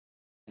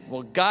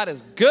Well, God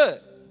is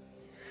good.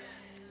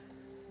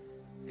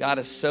 God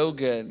is so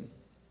good.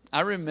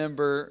 I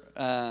remember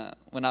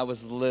when I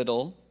was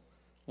little,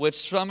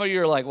 which some of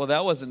you are like, well,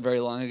 that wasn't very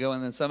long ago.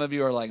 And then some of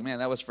you are like, man,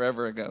 that was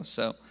forever ago.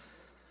 So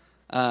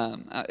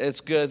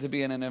it's good to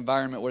be in an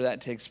environment where that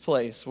takes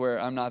place, where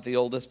I'm not the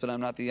oldest, but I'm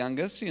not the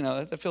youngest. You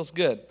know, that feels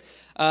good.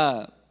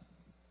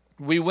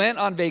 We went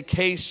on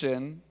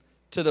vacation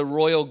to the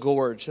Royal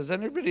Gorge. Has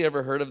anybody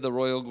ever heard of the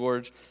Royal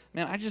Gorge?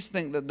 Man, I just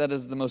think that that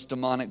is the most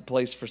demonic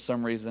place for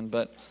some reason,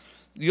 but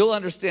you'll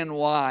understand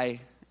why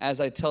as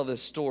I tell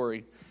this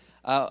story.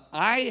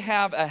 I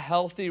have a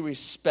healthy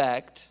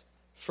respect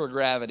for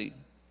gravity,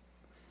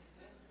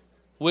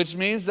 which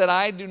means that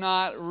I do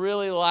not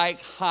really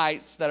like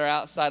heights that are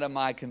outside of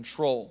my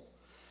control.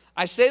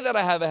 I say that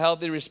I have a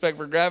healthy respect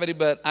for gravity,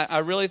 but I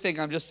really think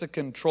I'm just a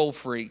control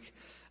freak.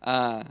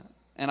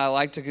 And I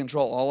like to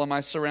control all of my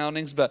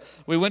surroundings. But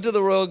we went to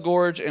the Royal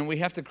Gorge, and we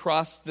have to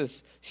cross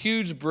this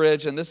huge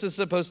bridge, and this is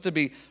supposed to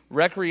be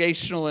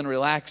recreational and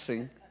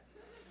relaxing.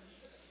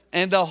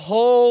 And the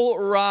whole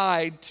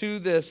ride to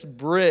this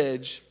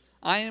bridge,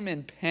 I am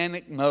in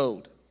panic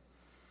mode.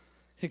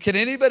 Can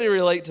anybody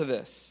relate to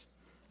this?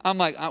 I'm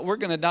like, we're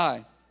going to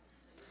die.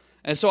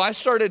 And so I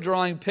started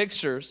drawing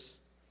pictures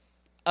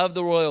of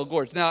the Royal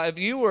Gorge. Now, if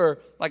you were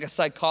like a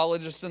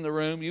psychologist in the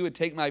room, you would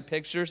take my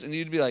pictures, and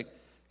you'd be like,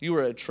 you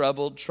were a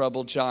troubled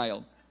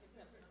child.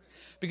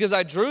 Because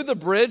I drew the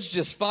bridge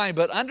just fine,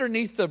 but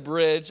underneath the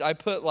bridge, I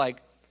put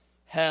like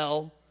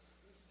hell,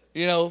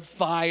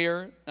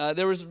 fire.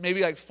 There was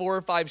maybe like 4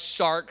 or 5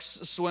 sharks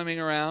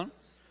swimming around.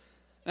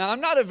 Now,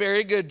 I'm not a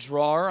very good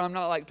drawer. I'm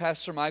not like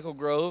Pastor Michael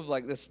Grove,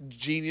 like this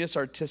genius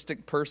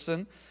artistic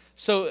person.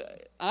 So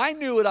I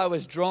knew what I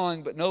was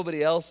drawing, but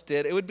nobody else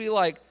did. It would be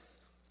like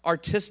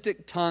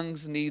artistic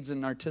tongues needs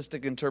an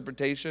artistic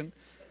interpretation.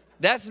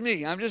 That's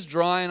me. I'm just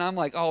drawing. I'm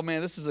like, oh,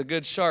 man, this is a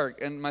good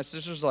shark. And my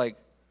sister's like,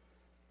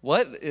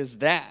 what is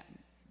that?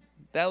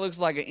 That looks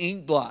like an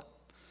ink blot.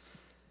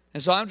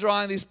 And so I'm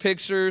drawing these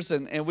pictures,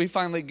 and we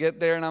finally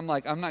get there, and I'm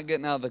like, I'm not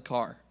getting out of the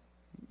car.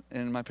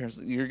 And my parents,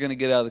 you're going to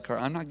get out of the car.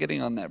 I'm not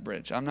getting on that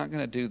bridge. I'm not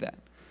going to do that.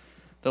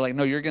 They're like,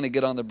 no, you're going to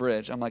get on the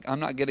bridge. I'm like, I'm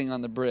not getting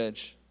on the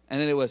bridge.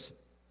 And then it was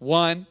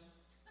 1.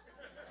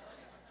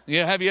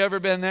 Yeah, have you ever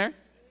been there?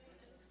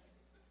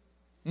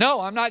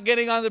 No, I'm not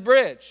getting on the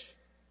bridge.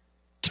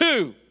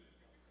 2.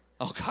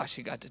 Oh gosh,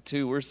 you got to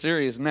 2. We're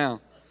serious now.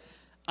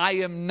 I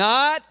am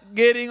not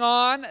getting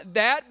on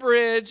that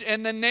bridge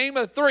in the name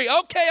of 3.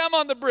 Okay, I'm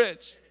on the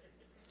bridge.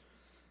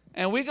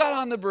 And we got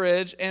on the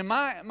bridge, and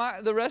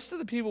the rest of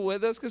the people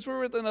with us, because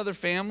we're with another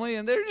family,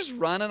 and they're just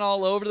running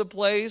all over the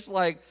place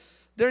like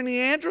they're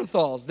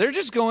Neanderthals. They're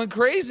just going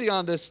crazy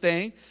on this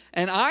thing.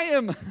 And I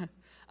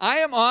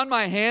am on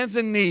my hands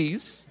and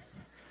knees,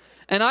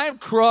 and I am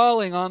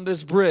crawling on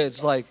this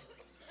bridge. Like,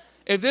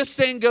 if this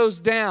thing goes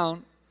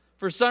down,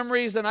 for some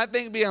reason, I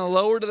think being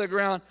lower to the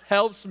ground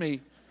helps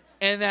me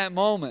in that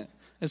moment.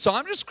 And so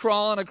I'm just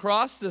crawling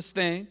across this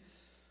thing.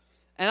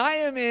 And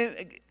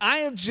I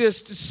am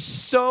just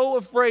so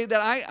afraid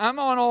that I'm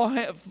on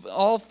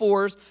all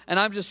fours, and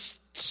I'm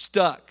just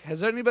stuck.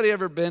 Has anybody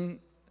ever been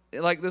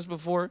like this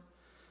before?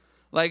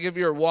 Like if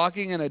you're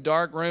walking in a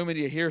dark room and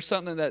you hear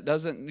something that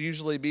doesn't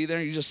usually be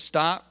there, you just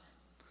stop.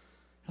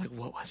 You're like,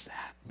 what was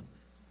that?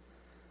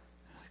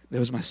 That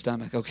was my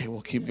stomach. Okay,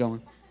 we'll keep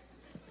going.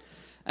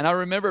 And I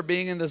remember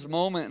being in this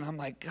moment, and I'm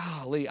like,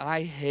 golly,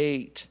 I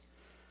hate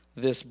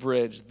this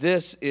bridge.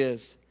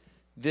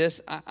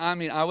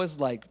 I was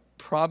like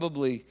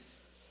probably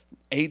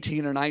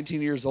 18 or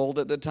 19 years old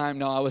at the time.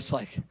 No, I was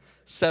like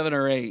 7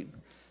 or 8.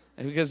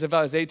 Because if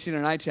I was 18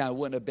 or 19, I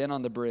wouldn't have been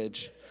on the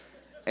bridge.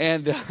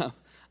 And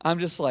I'm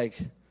just like,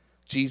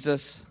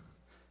 Jesus,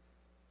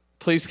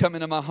 please come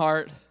into my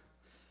heart.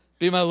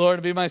 Be my Lord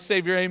and be my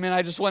Savior. Amen.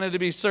 I just wanted to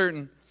be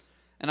certain.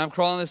 And I'm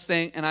crawling this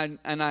thing,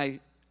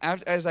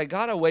 as I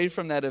got away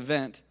from that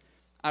event,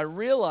 I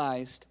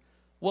realized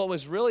what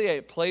was really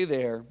at play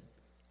there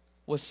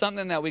was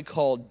something that we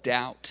call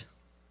doubt.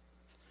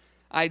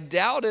 I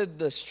doubted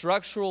the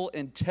structural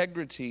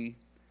integrity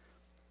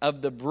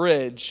of the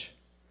bridge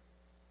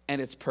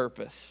and its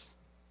purpose.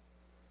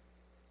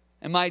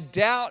 And my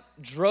doubt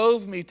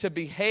drove me to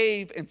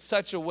behave in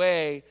such a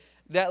way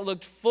that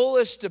looked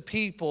foolish to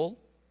people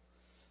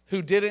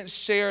who didn't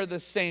share the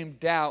same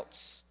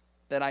doubts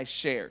that I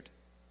shared.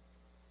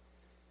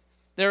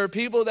 There were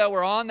people that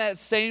were on that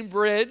same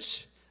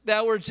bridge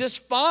that were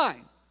just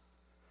fine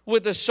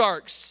with the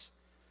sharks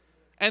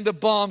and the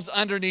bombs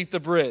underneath the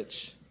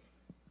bridge.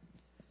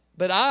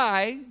 But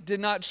I did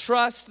not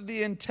trust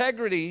the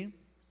integrity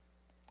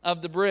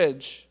of the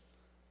bridge.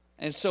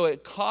 And so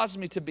it caused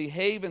me to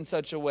behave in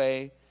such a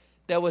way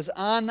that was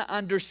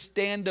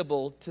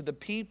ununderstandable to the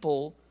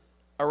people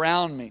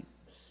around me.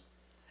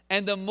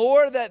 And the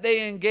more that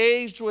they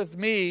engaged with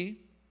me,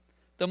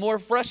 the more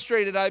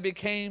frustrated I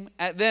became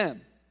at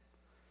them.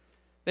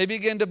 They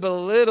began to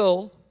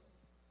belittle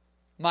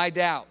my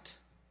doubt.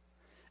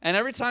 And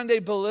every time they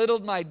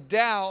belittled my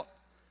doubt,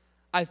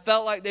 I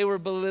felt like they were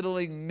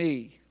belittling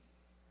me.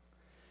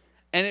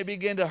 And it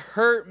began to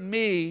hurt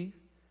me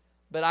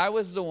But I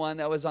was the one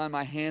that was on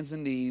my hands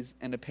and knees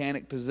in a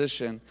panic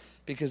position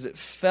because it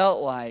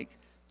felt like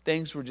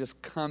things were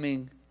just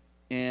coming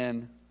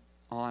in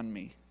on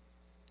me.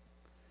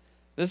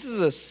 This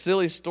is a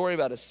silly story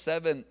about a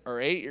 7 or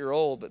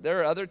 8-year-old, but there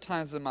are other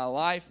times in my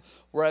life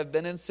where I've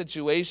been in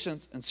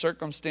situations and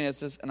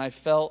circumstances and I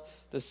felt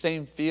the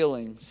same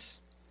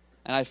feelings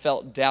and I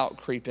felt doubt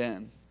creep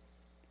in.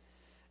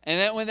 And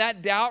then when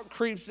that doubt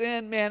creeps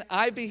in, man,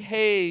 I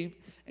behave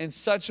in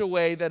such a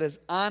way that is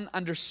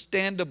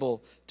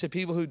ununderstandable to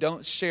people who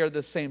don't share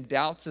the same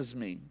doubts as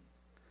me.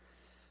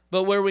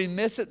 But where we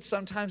miss it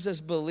sometimes as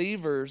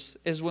believers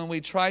is when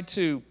we try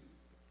to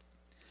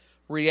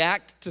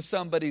react to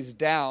somebody's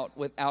doubt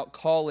without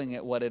calling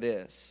it what it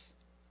is.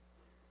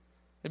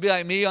 It'd be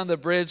like me on the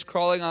bridge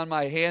crawling on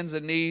my hands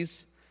and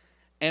knees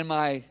and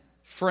my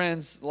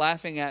friends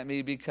laughing at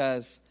me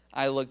because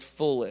I looked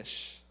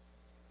foolish.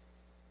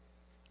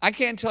 I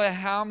can't tell you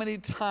how many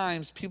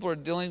times people are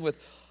dealing with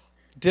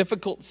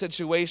difficult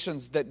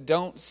situations that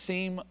don't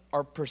seem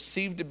or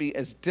perceived to be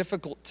as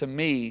difficult to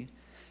me,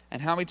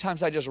 and how many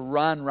times I just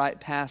run right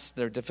past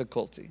their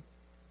difficulty.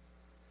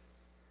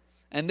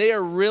 And they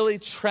are really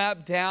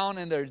trapped down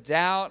in their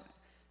doubt,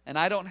 and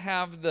I don't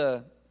have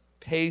the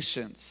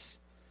patience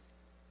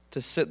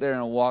to sit there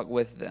and walk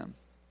with them.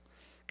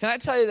 Can I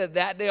tell you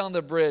that day on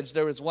the bridge,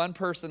 there was one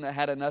person that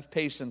had enough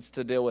patience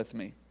to deal with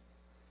me.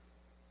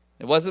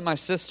 It wasn't my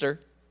sister.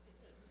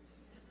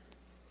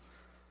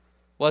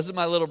 Wasn't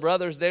my little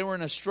brothers. They were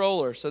in a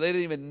stroller, so they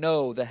didn't even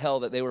know the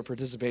hell that they were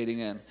participating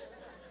in.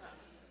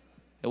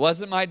 It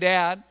wasn't my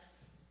dad.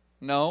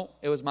 No,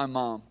 it was my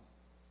mom.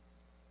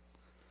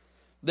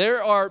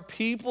 There are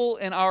people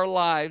in our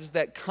lives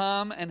that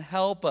come and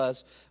help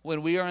us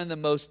when we are in the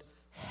most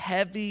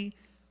heavy,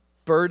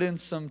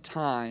 burdensome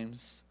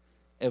times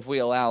if we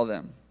allow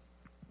them.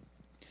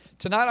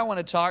 Tonight I want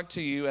to talk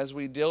to you as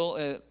we deal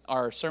in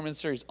our sermon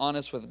series,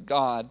 Honest with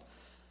God,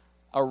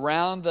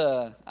 around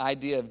the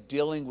idea of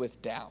dealing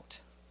with doubt.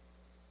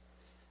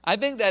 I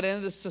think that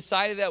in the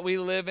society that we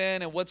live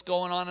in and what's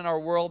going on in our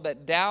world,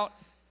 that doubt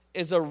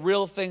is a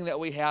real thing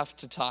that we have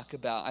to talk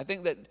about. I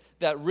think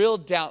that real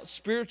doubt,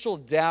 spiritual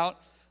doubt,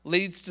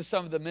 leads to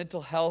some of the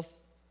mental health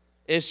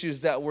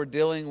issues that we're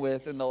dealing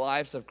with in the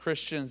lives of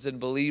Christians and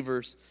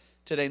believers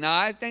today. Now,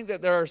 I think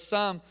that there are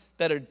some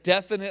that are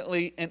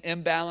definitely in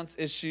imbalance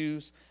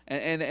issues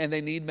and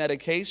they need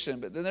medication,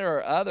 but then there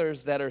are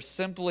others that are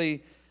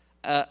simply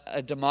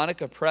a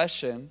demonic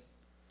oppression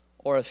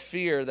or a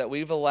fear that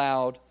we've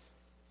allowed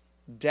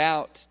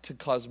doubt to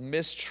cause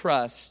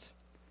mistrust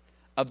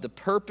of the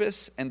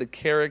purpose and the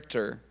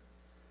character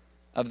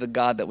of the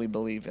God that we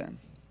believe in.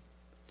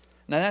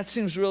 Now that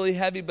seems really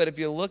heavy, but if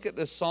you look at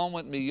this psalm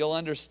with me, you'll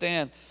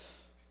understand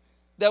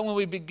that when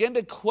we begin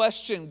to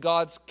question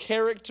God's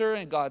character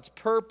and God's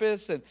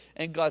purpose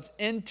and God's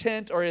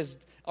intent or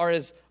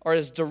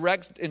his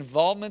direct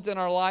involvement in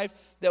our life,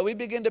 that we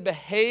begin to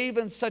behave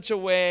in such a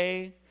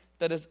way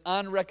that is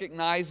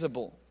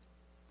unrecognizable.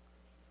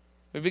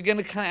 We begin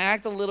to kind of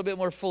act a little bit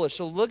more foolish.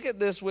 So look at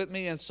this with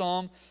me in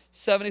Psalm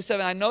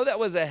 77. I know that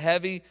was a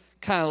heavy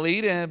kind of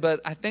lead in, but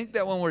I think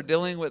that when we're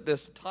dealing with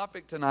this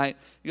topic tonight,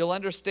 you'll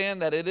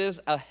understand that it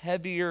is a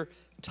heavier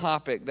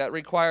topic that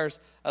requires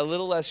a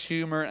little less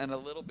humor and a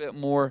little bit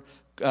more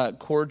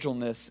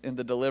cordialness in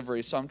the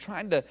delivery. So I'm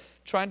trying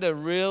to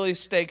really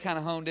stay kind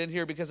of honed in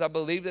here because I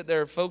believe that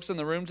there are folks in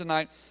the room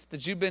tonight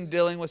that you've been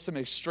dealing with some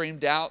extreme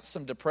doubt,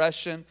 some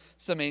depression,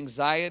 some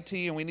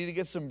anxiety, and we need to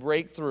get some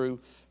breakthrough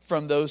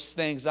from those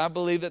things. I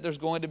believe that there's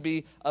going to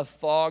be a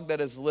fog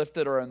that is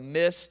lifted or a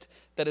mist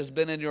that has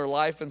been in your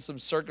life and some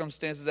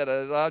circumstances that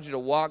have allowed you to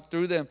walk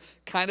through them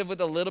kind of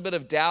with a little bit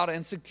of doubt,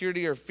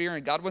 insecurity, or fear.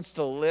 And God wants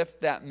to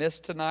lift that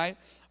mist tonight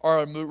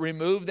or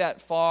remove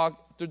that fog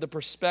through the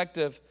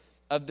perspective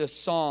of this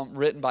psalm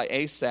written by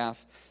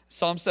Asaph.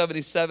 Psalm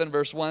 77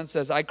 verse 1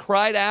 says, I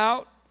cried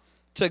out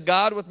to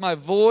God with my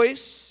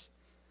voice,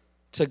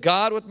 to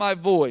God with my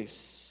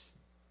voice.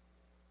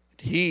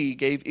 He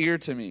gave ear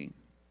to me.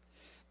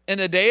 In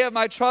the day of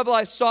my trouble,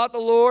 I sought the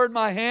Lord.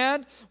 My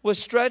hand was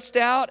stretched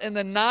out in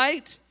the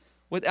night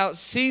without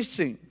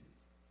ceasing.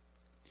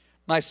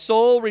 My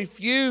soul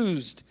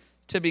refused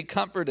to be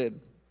comforted.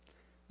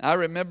 I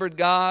remembered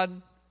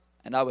God,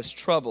 and I was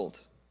troubled.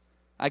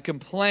 I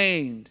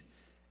complained,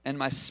 and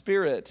my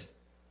spirit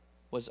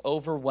was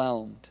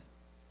overwhelmed.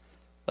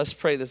 Let's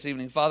pray this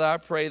evening. Father, I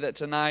pray that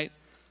tonight,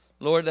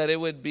 Lord, that it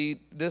would be,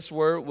 this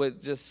word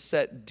would just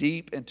set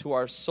deep into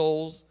our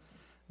souls.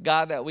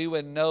 God, that we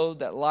would know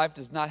that life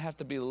does not have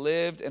to be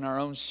lived in our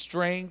own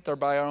strength or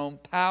by our own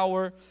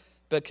power,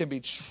 but can be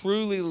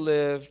truly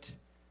lived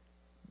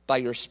by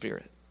your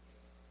Spirit.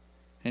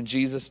 In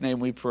Jesus' name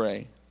we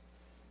pray.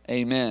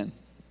 Amen.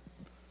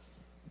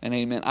 And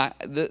amen. I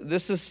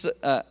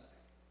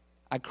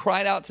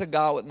cried out to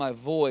God with my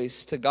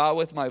voice,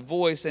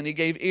 and he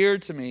gave ear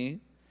to me.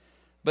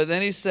 But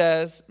then he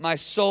says, my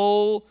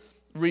soul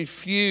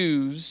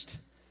refused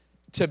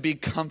to be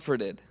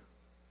comforted.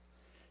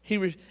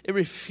 It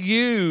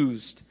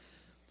refused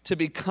to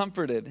be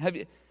comforted.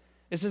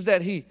 It says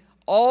that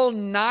all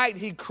night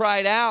he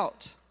cried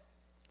out.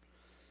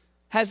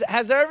 Has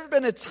there ever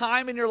been a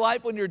time in your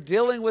life when you're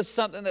dealing with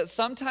something that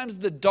sometimes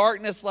the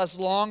darkness lasts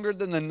longer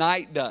than the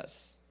night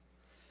does?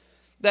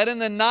 That in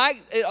the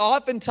night, it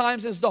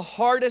oftentimes is the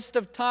hardest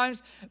of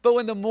times, but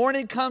when the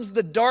morning comes,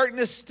 the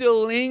darkness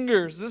still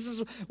lingers. This is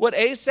what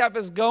Asaph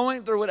is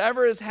going through.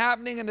 Whatever is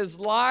happening in his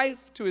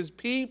life, to his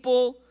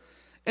people,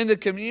 in the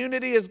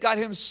community, has got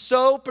him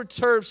so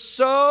perturbed,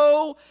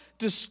 so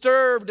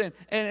disturbed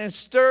and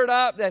stirred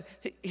up that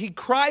he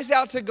cries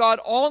out to God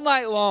all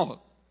night long.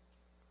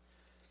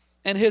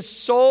 And his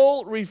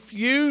soul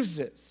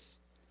refuses.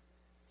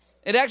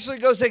 It actually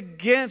goes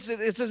against it.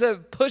 It says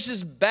it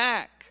pushes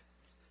back.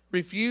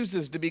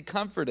 Refuses to be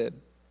comforted.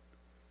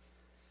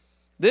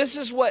 This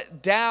is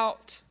what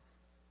doubt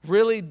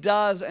really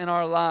does in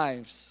our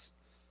lives.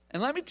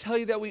 And let me tell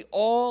you that we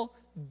all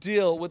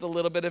deal with a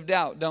little bit of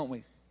doubt, don't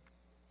we?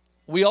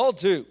 We all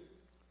do.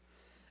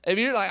 If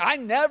you're like, I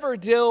never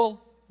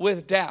deal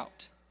with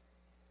doubt.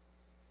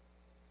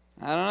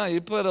 I don't know, you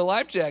put a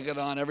life jacket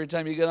on every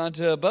time you get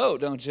onto a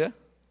boat, don't you?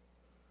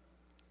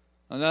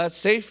 Well, no, that's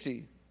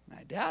safety.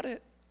 I doubt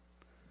it.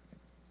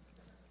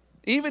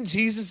 Even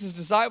Jesus'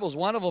 disciples,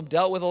 one of them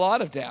dealt with a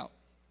lot of doubt.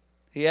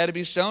 He had to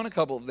be shown a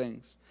couple of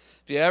things.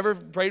 If you ever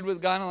prayed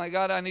with God and like,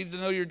 God, I need to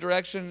know your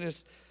direction.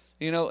 Just,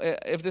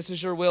 if this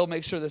is your will,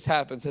 make sure this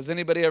happens. Has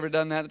anybody ever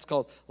done that? It's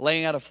called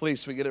laying out a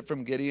fleece. We get it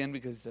from Gideon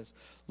because he says,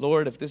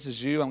 Lord, if this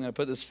is you, I'm going to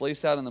put this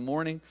fleece out in the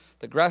morning.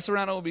 The grass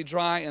around it will be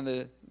dry and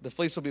the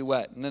fleece will be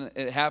wet. And then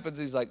it happens.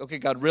 He's like, okay,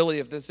 God, really,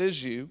 if this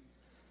is you.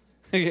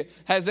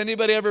 Has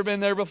anybody ever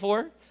been there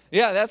before?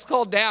 Yeah, that's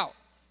called doubt.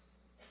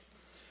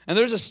 And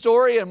there's a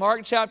story in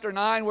Mark chapter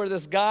 9 where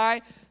this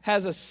guy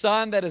has a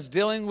son that is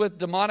dealing with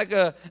demonic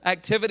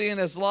activity in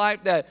his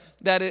life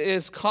that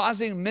is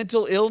causing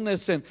mental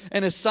illness and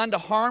his son to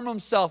harm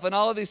himself and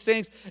all of these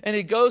things. And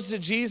he goes to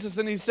Jesus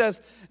and he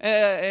says,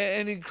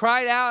 and he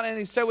cried out and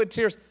he said with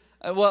tears,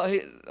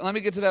 let me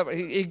get to that.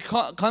 He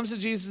comes to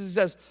Jesus and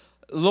says,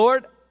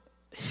 Lord,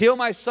 heal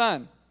my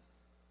son.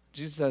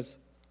 Jesus says,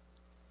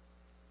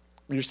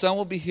 your son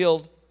will be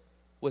healed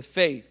with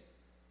faith.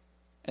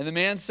 And the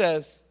man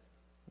says,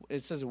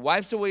 it says,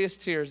 wipes away his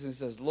tears and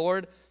says,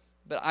 Lord,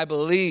 but I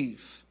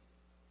believe.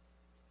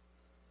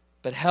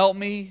 But help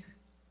me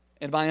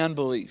in my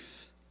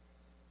unbelief.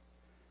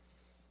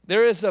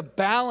 There is a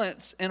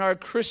balance in our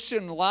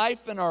Christian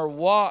life and our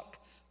walk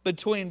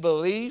between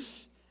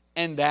belief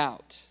and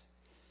doubt.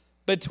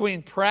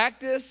 Between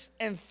practice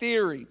and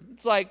theory.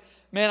 It's like,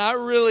 man, I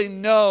really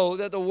know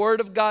that the Word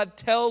of God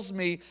tells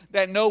me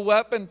that no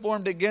weapon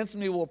formed against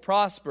me will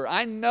prosper.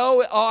 I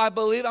know it. Oh, I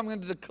believe I'm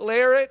going to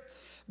declare it.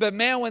 But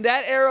man, when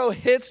that arrow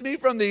hits me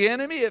from the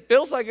enemy, it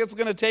feels like it's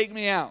going to take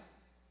me out.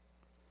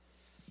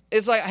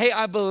 It's like, hey,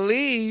 I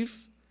believe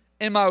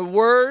in my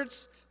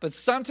words, but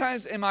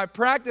sometimes in my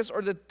practice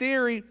or the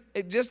theory,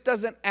 it just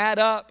doesn't add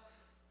up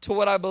to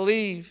what I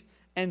believe,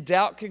 and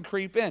doubt can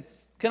creep in.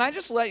 Can I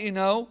just let you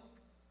know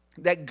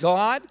that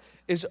God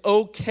is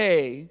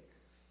okay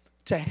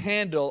to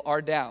handle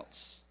our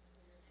doubts?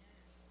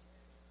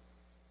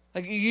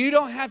 Like, you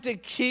don't have to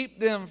keep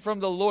them from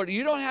the Lord.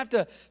 You don't have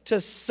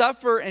to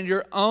suffer in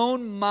your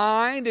own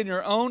mind and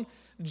your own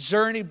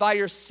journey by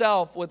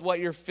yourself with what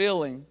you're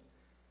feeling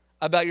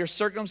about your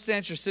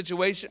circumstance, your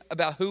situation,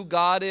 about who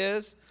God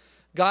is.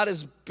 God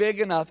is big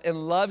enough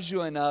and loves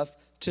you enough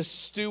to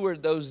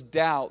steward those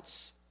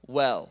doubts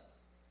well.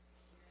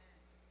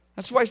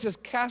 That's why he says,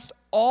 cast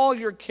all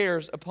your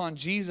cares upon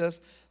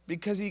Jesus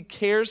because he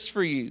cares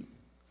for you.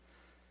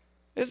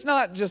 It's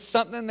not just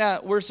something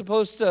that we're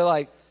supposed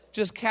to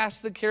just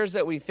cast the cares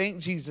that we think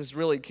Jesus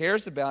really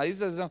cares about. He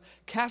says, no,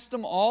 cast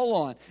them all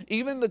on.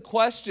 Even the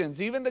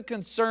questions, even the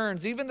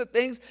concerns, even the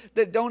things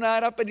that don't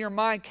add up in your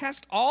mind,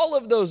 cast all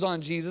of those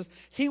on Jesus.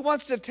 He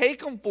wants to take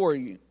them for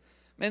you.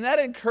 Man, that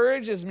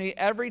encourages me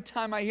every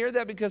time I hear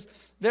that, because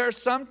there are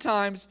some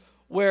times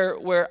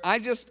where I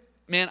just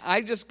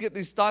get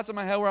these thoughts in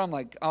my head where I'm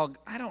like, oh,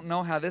 I don't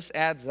know how this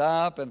adds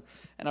up, and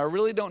I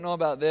really don't know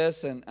about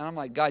this. And I'm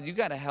like, God, you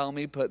got to help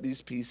me put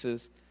these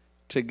pieces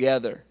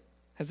together.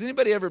 Has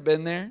anybody ever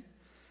been there?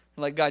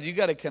 Like, God, you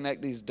got to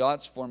connect these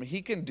dots for me.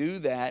 He can do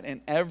that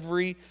in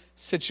every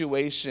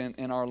situation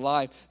in our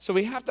life. So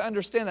we have to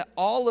understand that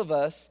all of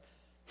us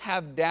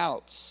have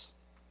doubts.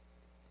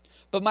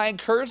 But my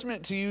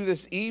encouragement to you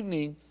this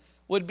evening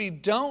would be,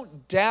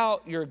 don't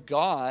doubt your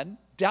God,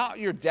 doubt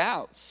your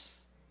doubts.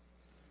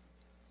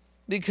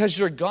 Because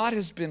your God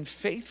has been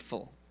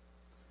faithful.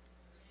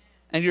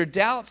 And your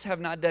doubts have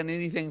not done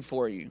anything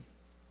for you.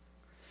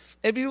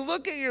 If you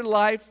look at your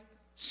life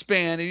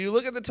span, and you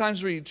look at the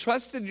times where you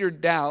trusted your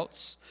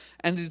doubts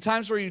and the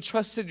times where you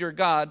trusted your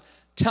God,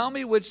 tell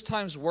me which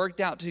times worked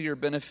out to your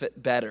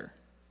benefit better.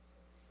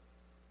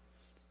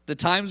 The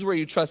times where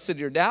you trusted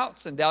your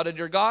doubts and doubted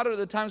your God, or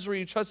the times where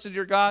you trusted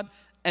your God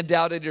and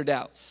doubted your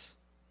doubts?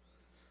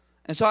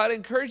 And so I'd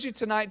encourage you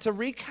tonight to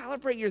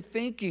recalibrate your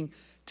thinking,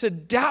 to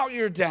doubt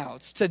your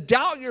doubts, to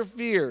doubt your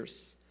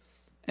fears,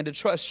 and to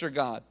trust your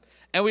God.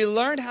 And we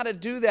learned how to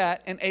do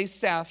that in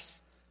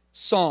Asaph's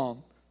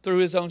psalm. through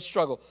his own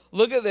struggle.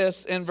 Look at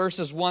this in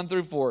verses 1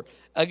 through 4.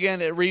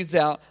 Again, it reads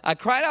out, I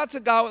cried out to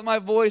God with my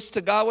voice,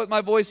 to God with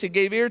my voice. He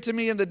gave ear to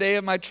me in the day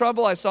of my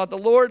trouble. I sought the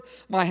Lord.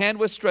 My hand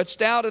was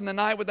stretched out in the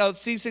night without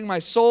ceasing. My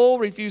soul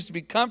refused to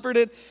be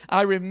comforted.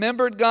 I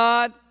remembered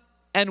God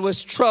and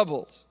was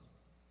troubled.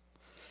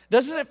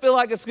 Doesn't it feel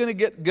like it's going to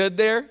get good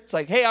there? It's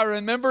like, hey, I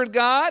remembered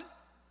God.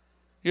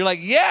 You're like,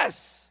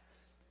 yes.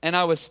 And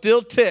I was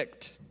still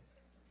ticked.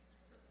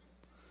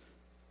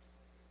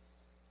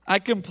 I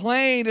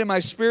complained and my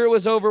spirit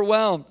was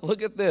overwhelmed.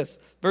 Look at this.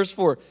 Verse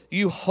 4.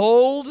 You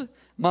hold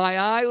my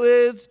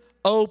eyelids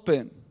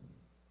open.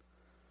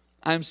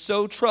 I'm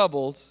so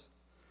troubled,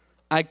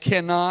 I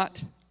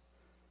cannot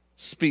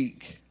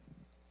speak.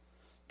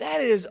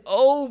 That is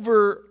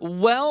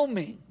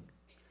overwhelming.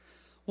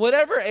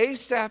 Whatever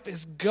Asaph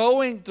is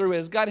going through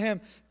has got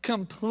him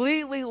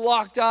completely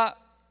locked up.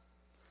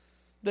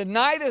 The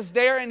night is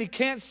there and he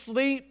can't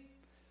sleep.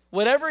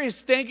 Whatever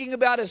he's thinking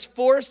about has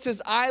forced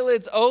his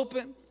eyelids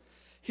open.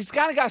 He's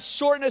kind of got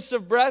shortness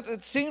of breath.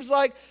 It seems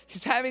like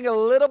he's having a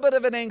little bit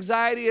of an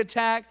anxiety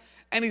attack,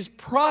 and he's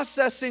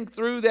processing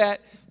through that.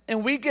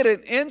 And we get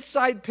an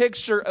inside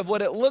picture of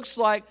what it looks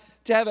like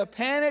to have a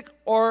panic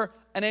or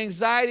an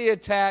anxiety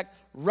attack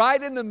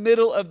right in the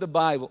middle of the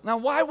Bible. Now,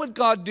 why would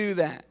God do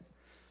that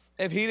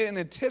if he didn't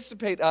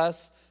anticipate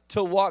us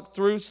to walk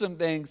through some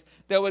things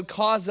that would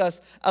cause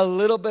us a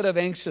little bit of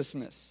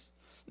anxiousness?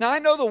 Now, I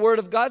know the Word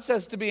of God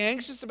says to be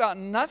anxious about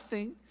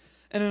nothing,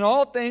 and in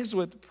all things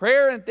with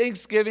prayer and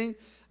thanksgiving,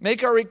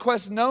 make our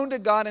requests known to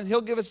God, and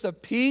he'll give us a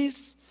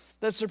peace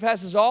that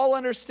surpasses all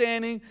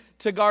understanding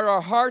to guard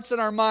our hearts and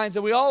our minds.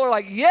 And we all are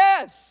like,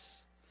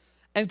 yes,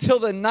 until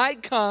the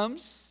night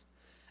comes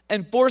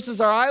and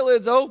forces our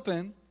eyelids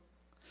open.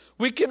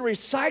 We can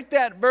recite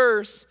that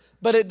verse,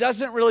 but it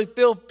doesn't really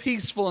feel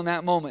peaceful in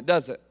that moment,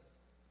 does it?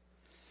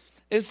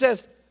 It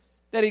says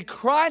that he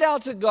cried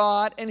out to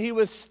God and he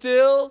was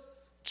still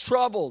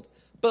troubled.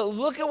 But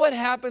look at what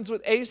happens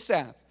with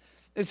Asaph.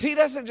 Is he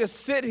doesn't just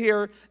sit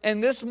here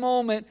in this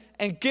moment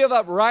and give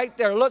up right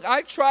there. Look,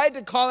 I tried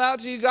to call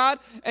out to you, God,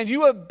 and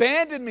you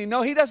abandoned me.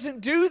 No, he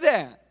doesn't do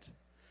that.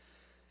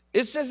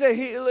 It says that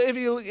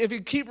if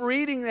you keep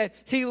reading that,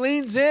 he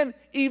leans in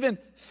even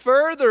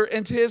further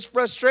into his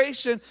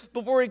frustration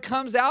before he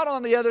comes out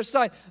on the other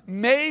side.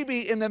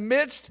 Maybe in the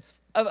midst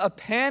of a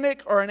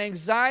panic or an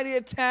anxiety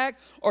attack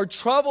or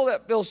trouble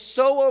that feels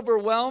so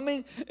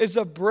overwhelming is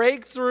a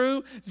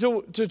breakthrough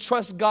to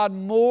trust God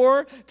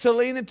more, to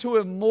lean into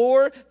him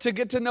more, to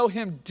get to know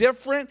him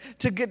different,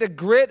 to get a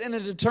grit and a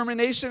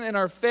determination in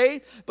our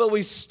faith. But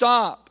we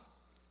stop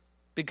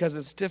because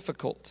it's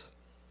difficult.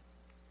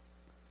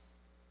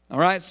 All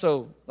right,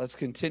 so let's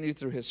continue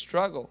through his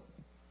struggle.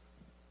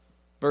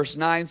 Verse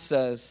 9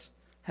 says,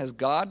 has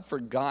God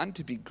forgotten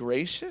to be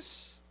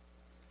gracious?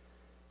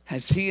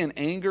 Has he in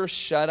anger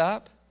shut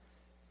up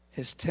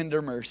his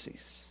tender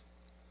mercies?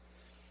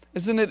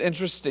 Isn't it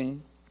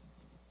interesting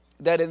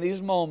that in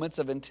these moments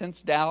of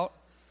intense doubt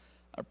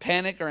or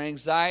panic or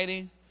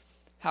anxiety,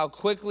 how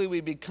quickly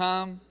we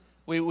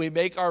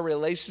make our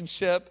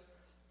relationship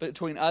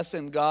between us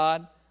and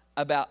God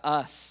about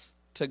us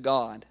to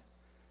God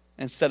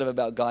instead of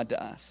about God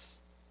to us?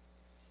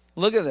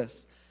 Look at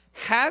this.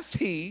 Has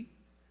he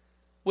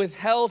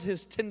withheld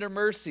his tender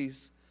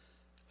mercies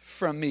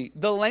from me?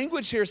 The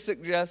language here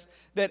suggests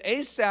that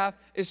Asaph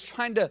is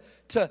trying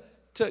to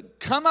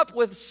come up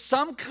with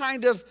some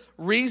kind of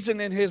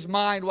reason in his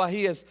mind while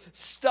he is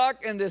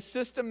stuck in this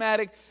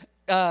systematic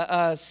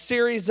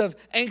series of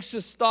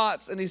anxious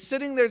thoughts. And he's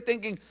sitting there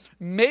thinking,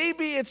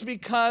 maybe it's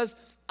because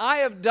I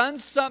have done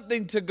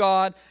something to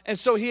God, and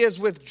so he has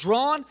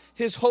withdrawn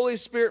his Holy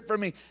Spirit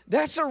from me.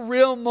 That's a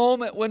real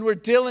moment when we're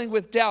dealing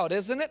with doubt,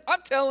 isn't it?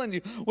 I'm telling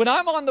you, when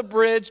I'm on the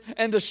bridge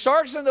and the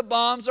sharks and the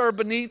bombs are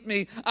beneath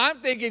me,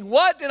 I'm thinking,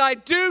 what did I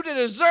do to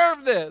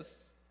deserve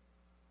this?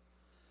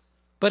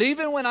 But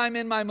even when I'm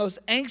in my most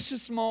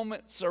anxious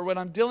moments or when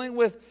I'm dealing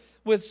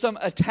with some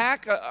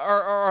attack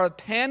or a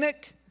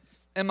panic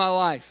in my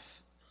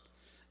life,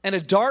 in a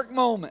dark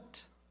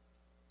moment,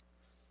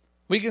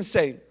 we can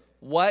say,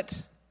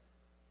 what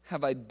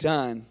have I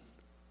done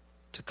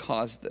to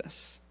cause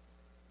this?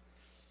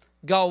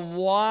 God,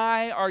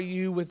 why are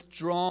you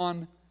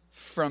withdrawn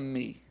from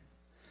me?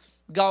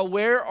 God,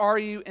 where are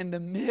you in the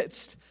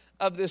midst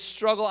of this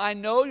struggle? I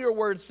know your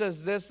word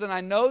says this, and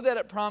I know that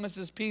it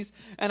promises peace,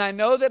 and I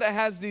know that it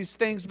has these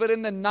things, but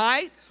in the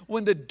night,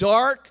 when the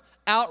dark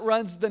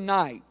outruns the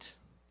night,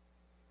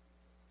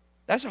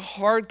 that's a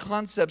hard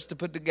concept to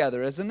put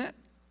together, isn't it?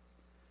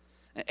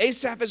 And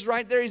Asaph is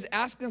right there. He's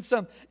asking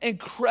some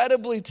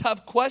incredibly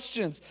tough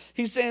questions.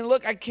 He's saying,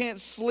 look, I can't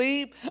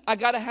sleep. I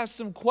got to have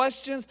some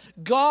questions.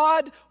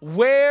 God,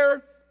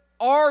 where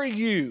are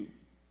you?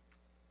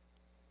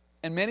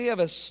 And many of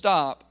us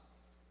stop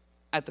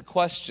at the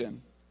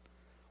question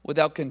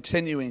without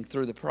continuing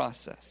through the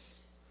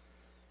process.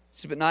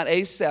 See, but not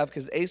Asaph,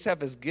 because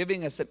Asaph is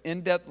giving us an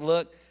in-depth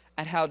look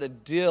at how to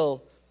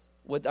deal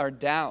with our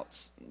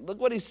doubts.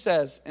 Look what he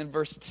says in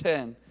verse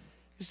 10.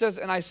 He says,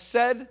 and I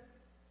said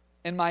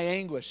in my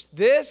anguish,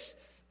 this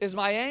is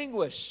my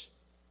anguish.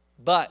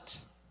 But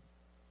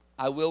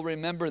I will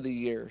remember the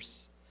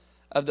years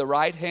of the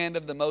right hand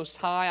of the Most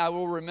High. I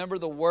will remember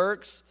the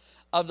works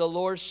of the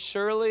Lord.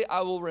 Surely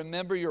I will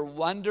remember your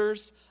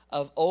wonders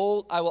of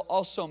old. I will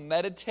also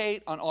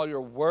meditate on all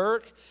your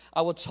work.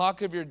 I will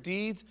talk of your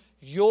deeds.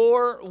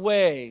 Your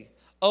way,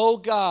 O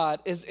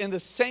God, is in the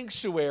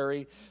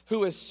sanctuary.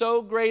 Who is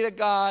so great a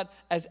God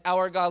as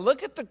our God?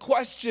 Look at the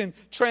question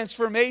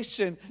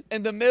transformation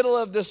in the middle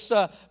of this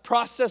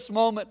process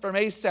moment from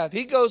Asaph.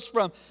 He goes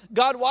from,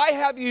 God, why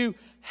have you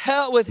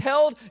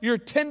withheld your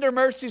tender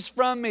mercies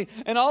from me?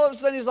 And all of a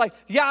sudden he's like,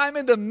 yeah, I'm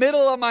in the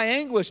middle of my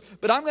anguish,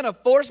 but I'm going to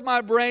force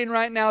my brain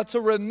right now to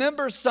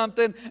remember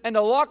something and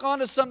to lock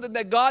onto something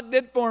that God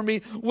did for me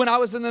when I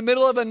was in the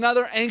middle of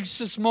another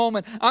anxious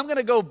moment. I'm going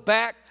to go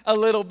back a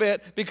little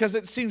bit because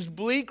it seems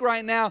bleak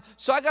right now.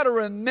 So I got to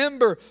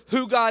remember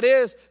who God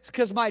is,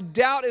 because my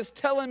doubt is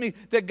telling me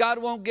that God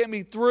won't get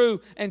me through.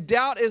 And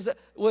doubt is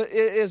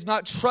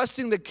not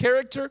trusting the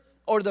character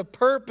or the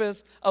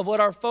purpose of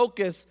what our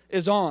focus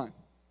is on.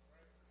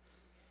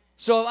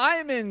 So if I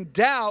am in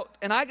doubt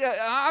and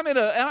I'm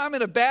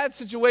in a bad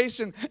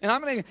situation and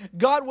I'm thinking,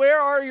 God, where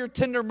are your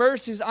tender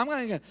mercies? I'm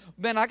going to,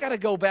 man, I got to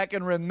go back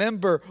and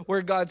remember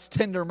where God's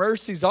tender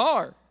mercies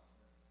are.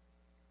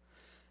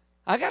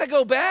 I got to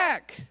go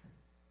back.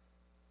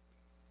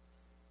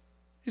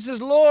 He says,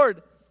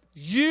 Lord,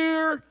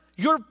 your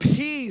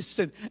peace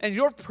and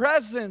your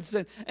presence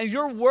and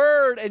your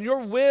word and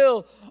your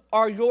will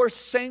are your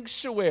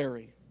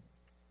sanctuary.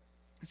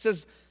 It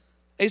says,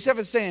 Asaph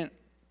is saying,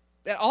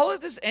 that all of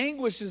this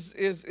anguish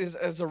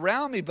is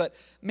around me, but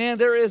man,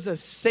 there is a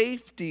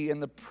safety in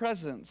the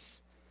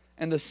presence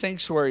and the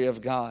sanctuary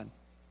of God.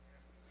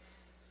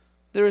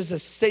 There is a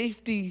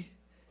safety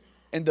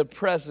in the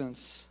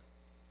presence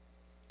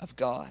of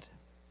God.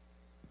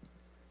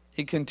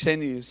 He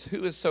continues,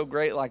 who is so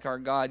great like our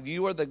God?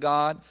 You are the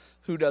God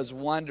who does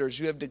wonders.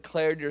 You have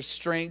declared your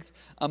strength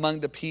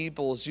among the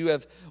peoples. You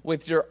have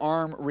with your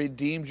arm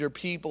redeemed your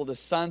people, the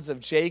sons of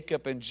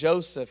Jacob and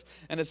Joseph.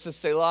 And it's the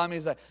Selah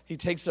means that he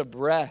takes a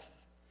breath.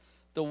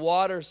 The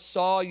waters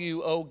saw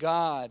you, O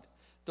God.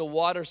 The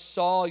waters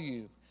saw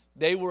you.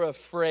 They were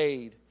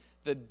afraid.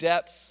 The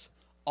depths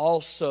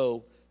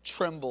also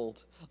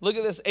trembled. Look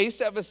at this.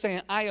 Asaph is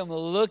saying, I am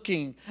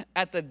looking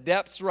at the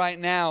depths right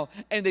now,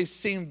 and they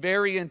seem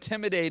very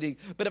intimidating.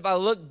 But if I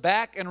look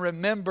back and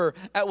remember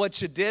at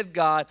what you did,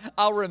 God,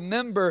 I'll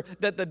remember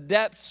that the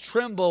depths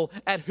tremble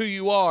at who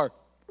you are.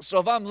 So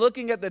if I'm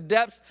looking at the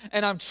depths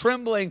and I'm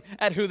trembling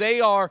at who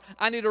they are,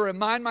 I need to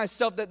remind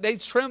myself that they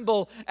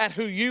tremble at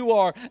who you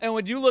are. And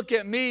when you look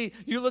at me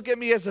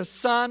as a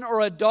son or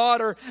a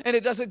daughter, and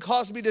it doesn't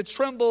cause me to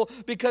tremble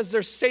because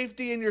there's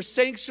safety in your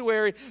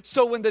sanctuary.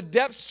 So when the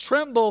depths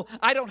tremble,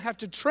 I don't have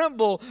to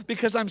tremble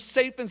because I'm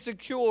safe and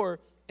secure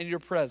in your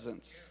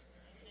presence.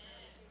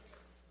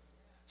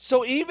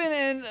 So even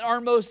in our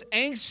most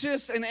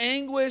anxious and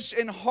anguish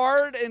and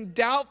hard and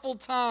doubtful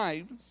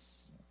times,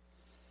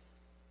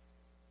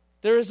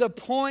 there is a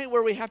point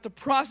where we have to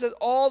process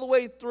all the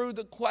way through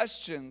the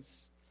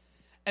questions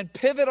and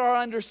pivot our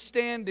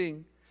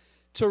understanding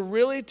to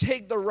really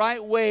take the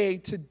right way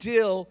to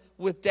deal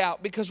with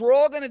doubt. Because we're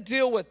all going to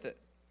deal with it.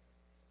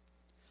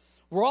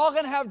 We're all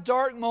going to have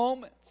dark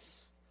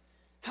moments.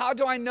 How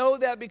do I know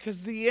that?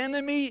 Because the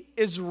enemy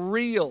is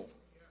real.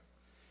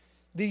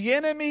 The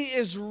enemy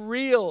is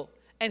real.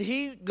 And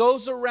he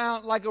goes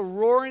around like a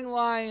roaring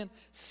lion,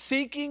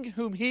 seeking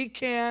whom he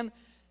can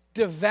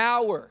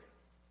devour.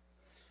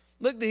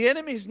 Look, the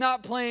enemy's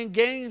not playing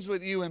games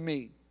with you and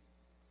me.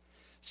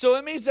 So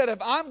it means that if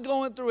I'm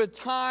going through a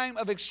time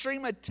of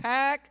extreme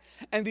attack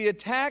and the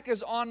attack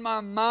is on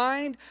my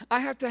mind, I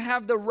have to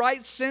have the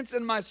right sense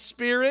in my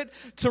spirit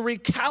to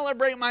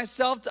recalibrate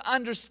myself to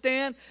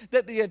understand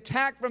that the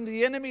attack from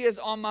the enemy is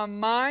on my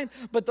mind,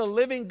 but the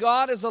living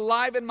God is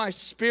alive in my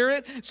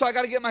spirit. So I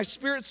got to get my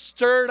spirit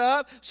stirred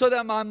up so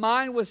that my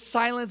mind was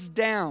silenced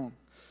down.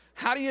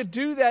 How do you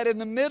do that in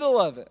the middle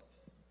of it?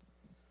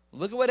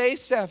 Look at what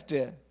Asaph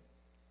did.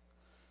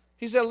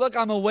 He said, look,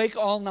 I'm awake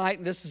all night,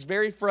 and this is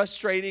very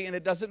frustrating, and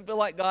it doesn't feel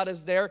like God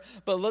is there,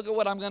 but look at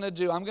what I'm going to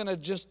do. I'm going to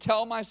just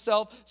tell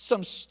myself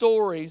some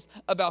stories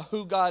about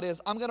who God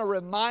is. I'm going to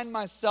remind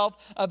myself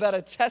about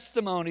a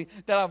testimony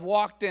that I've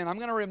walked in. I'm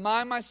going to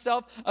remind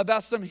myself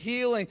about some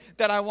healing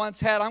that I once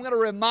had. I'm going to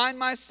remind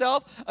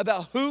myself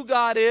about who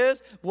God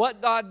is,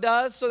 what God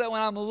does, so that when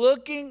I'm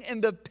looking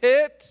in the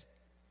pit,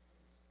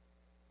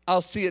 I'll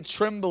see it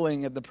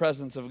trembling at the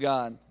presence of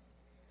God.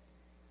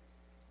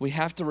 We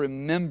have to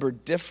remember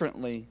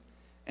differently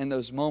in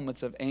those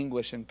moments of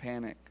anguish and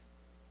panic.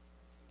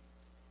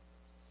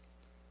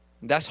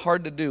 That's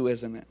hard to do,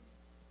 isn't it?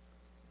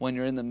 When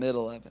you're in the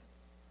middle of it.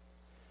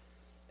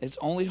 It's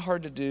only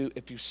hard to do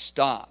if you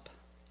stop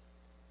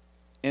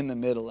in the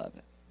middle of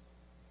it.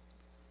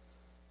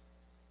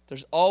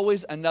 There's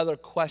always another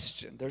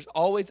question. There's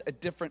always a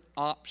different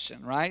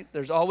option, right?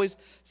 There's always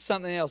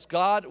something else.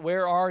 God,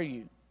 where are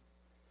you?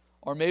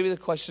 Or maybe the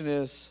question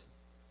is,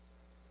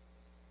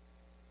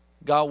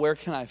 God, where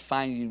can I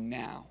find you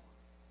now?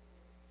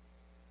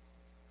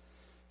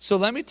 So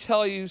let me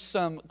tell you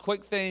some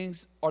quick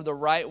things are the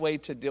right way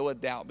to deal with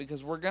doubt,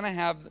 because we're going to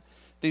have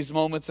these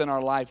moments in our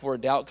life where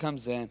doubt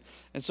comes in.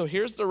 And so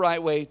here's the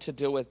right way to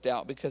deal with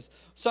doubt, because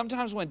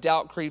sometimes when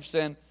doubt creeps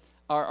in,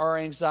 our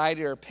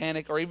anxiety or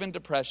panic or even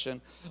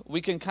depression,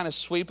 we can kind of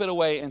sweep it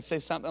away and say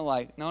something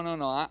like,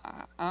 no,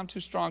 I'm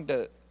too strong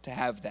to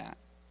have that.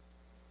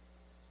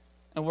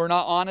 And we're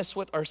not honest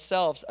with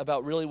ourselves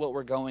about really what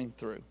we're going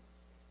through.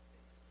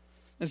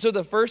 And so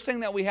the first thing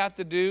that we have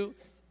to do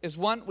is,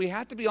 one, we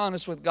have to be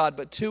honest with God,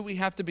 but two, we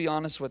have to be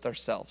honest with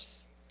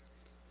ourselves.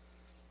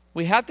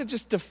 We have to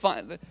just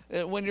define,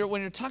 when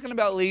you're talking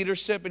about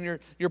leadership and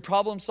you're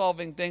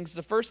problem-solving things,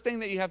 the first thing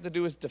that you have to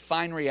do is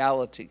define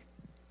reality.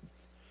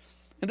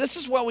 And this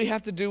is what we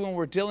have to do when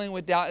we're dealing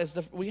with doubt, is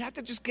we have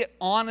to just get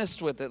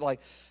honest with it.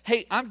 Like,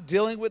 hey, I'm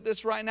dealing with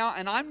this right now,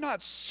 and I'm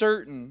not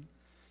certain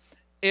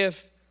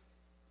if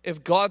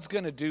God's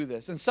going to do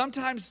this. And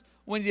sometimes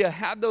when you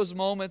have those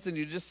moments and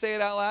you just say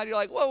it out loud, you're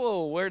like,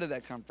 whoa, where did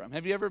that come from?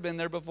 Have you ever been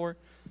there before?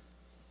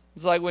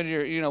 It's like when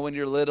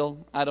you're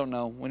little, I don't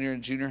know, when you're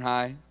in junior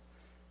high,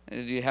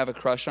 and you have a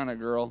crush on a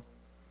girl,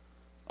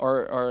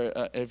 or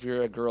if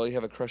you're a girl, you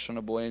have a crush on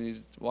a boy, and you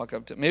walk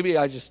up to, maybe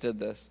I just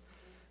did this.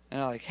 And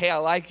they're like, hey, I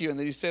like you. And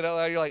then you say it out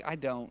loud, you're like, I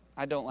don't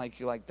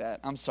like you like that.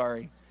 I'm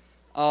sorry.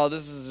 Oh,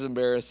 this is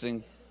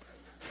embarrassing.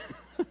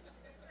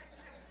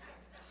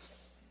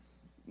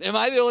 Am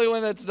I the only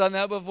one that's done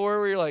that before,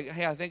 where you're like,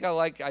 hey,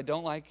 I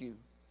don't like you?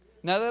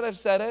 Now that I've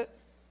said it,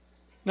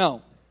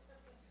 no.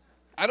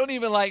 I don't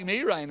even like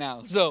me right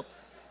now. So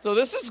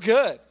this is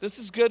good. This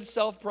is good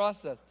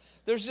self-process.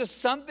 There's just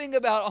something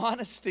about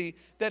honesty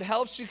that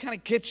helps you kind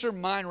of get your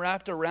mind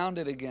wrapped around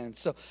it again.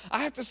 So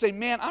I have to say,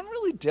 man, I'm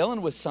really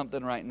dealing with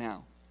something right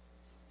now.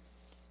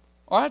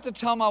 Or I have to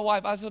tell my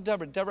wife, I said,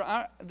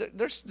 Deborah,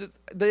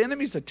 the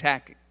enemy's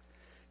attacking.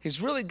 He's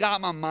really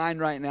got my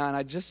mind right now, and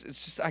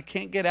I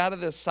can't get out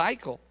of this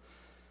cycle.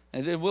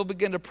 And then we'll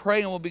begin to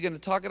pray, and we'll begin to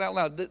talk it out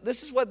loud.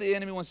 This is what the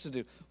enemy wants to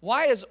do.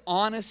 Why is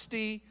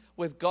honesty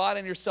with God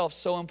and yourself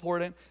so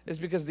important? Is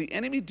because the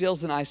enemy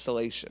deals in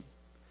isolation.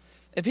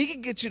 If he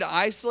can get you to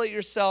isolate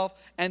yourself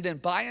and then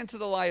buy into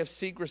the lie of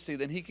secrecy,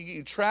 then he can get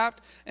you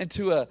trapped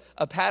into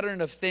a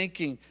pattern of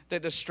thinking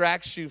that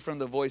distracts you from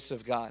the voice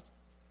of God,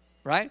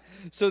 right?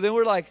 So then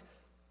we're like,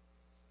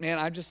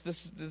 man, this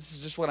is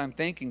just what I'm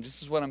thinking.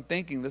 This is what I'm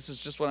thinking. This is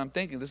just what I'm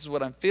thinking. This is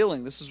what I'm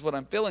feeling. This is what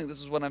I'm feeling.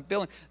 This is what I'm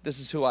feeling. This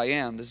is who I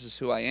am. This is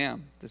who I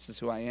am. This is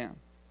who I am.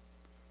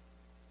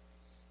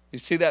 You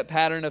see that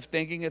pattern of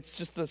thinking? It's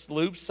just this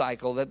loop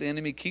cycle that the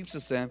enemy keeps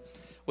us in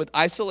with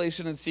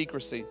isolation and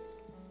secrecy.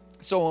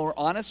 So when we're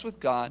honest with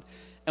God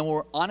and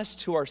we're honest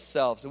to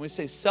ourselves and we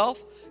say,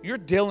 self, you're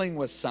dealing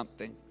with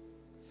something.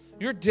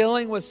 You're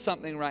dealing with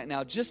something right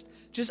now. Just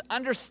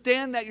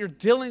understand that you're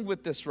dealing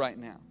with this right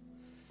now.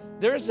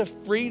 There is a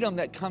freedom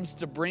that comes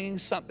to bringing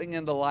something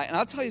into light. And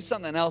I'll tell you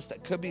something else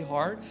that could be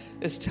hard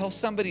is tell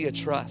somebody you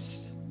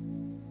trust.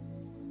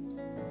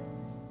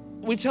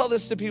 We tell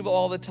this to people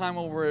all the time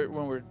when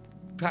we're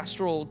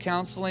pastoral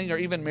counseling or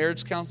even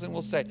marriage counseling.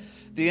 We'll say,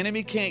 the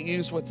enemy can't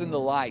use what's in the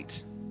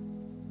light,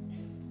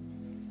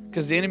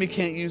 because the enemy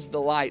can't use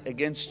the light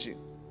against you.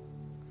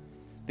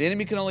 The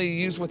enemy can only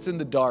use what's in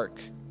the dark.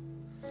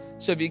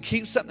 So if you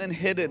keep something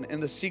hidden in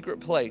the secret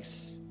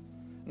place,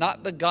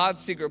 not the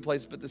God's secret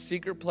place, but the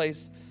secret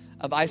place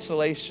of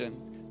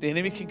isolation, the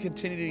enemy can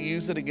continue to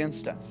use it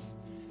against us.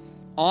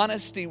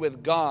 Honesty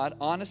with God,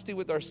 honesty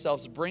with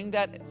ourselves, bring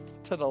that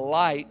to the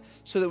light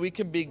so that we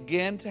can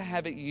begin to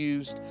have it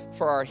used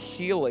for our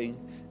healing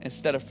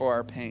instead of for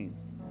our pain.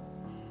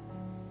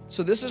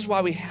 So this is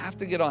why we have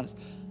to get honest.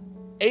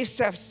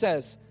 Asaph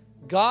says,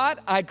 God,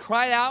 I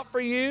cried out for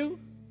you,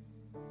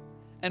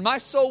 and my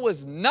soul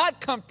was not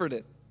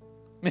comforted.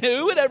 Man,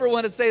 who would ever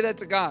want to say that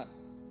to God?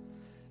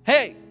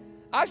 Hey,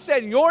 I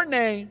said your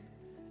name,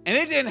 and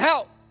it didn't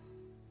help.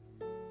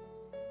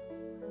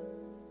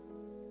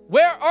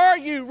 Where are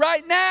you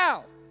right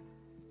now?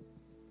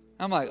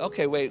 I'm like,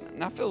 okay, wait,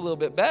 and I feel a little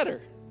bit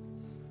better.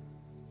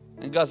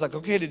 And God's like,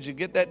 okay, did you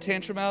get that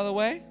tantrum out of the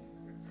way?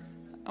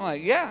 I'm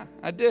like, yeah,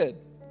 I did.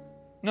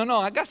 No,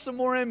 I got some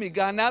more in me,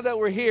 God, now that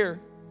we're here.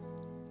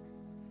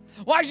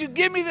 Why'd you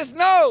give me this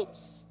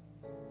nose?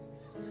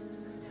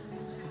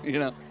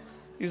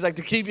 He's like,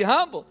 to keep you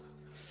humble.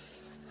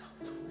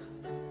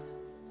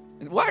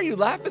 Why are you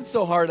laughing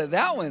so hard at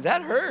that one?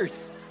 That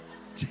hurts.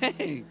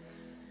 Dang,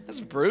 that's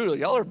brutal.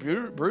 Y'all are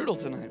brutal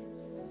tonight.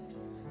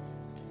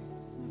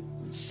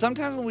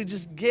 Sometimes when we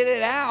just get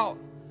it out,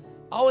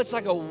 it's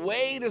like a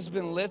weight has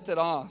been lifted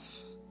off.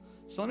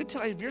 So let me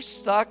tell you, if you're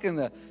stuck in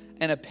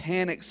a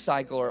panic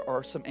cycle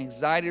or some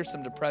anxiety or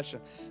some depression,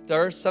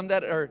 there are some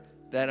that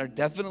are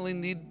definitely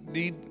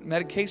need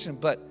medication,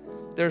 but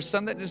there are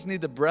some that just need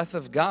the breath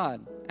of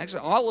God. Actually,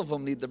 all of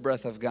them need the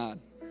breath of God.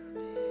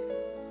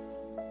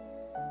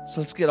 So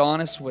let's get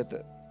honest with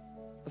it.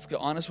 Let's get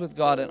honest with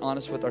God and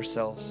honest with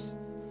ourselves.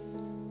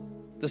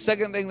 The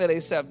second thing that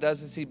Asaph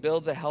does is he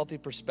builds a healthy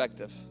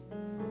perspective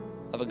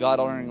of a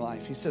God-honoring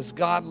life. He says,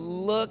 God,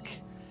 look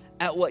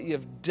at what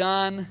you've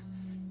done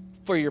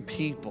for your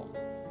people.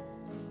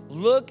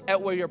 Look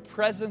at where your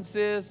presence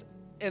is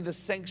in the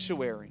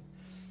sanctuary.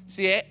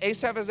 See,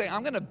 Asaph is saying,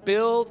 I'm going to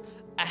build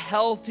a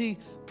healthy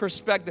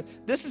perspective.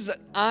 This is an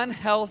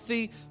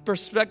unhealthy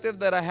perspective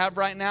that I have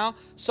right now.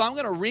 So I'm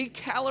going to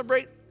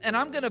recalibrate and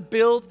I'm going to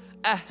build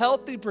a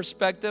healthy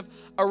perspective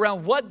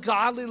around what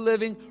godly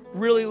living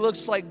really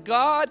looks like.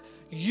 God,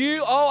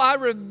 I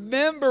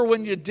remember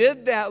when you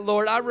did that,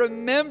 Lord. I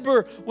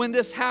remember when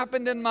this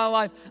happened in my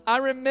life. I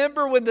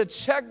remember when the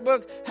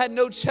checkbook had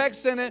no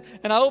checks in it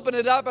and I opened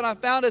it up and I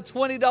found a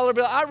 $20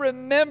 bill. I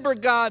remember,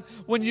 God,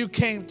 when you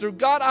came through.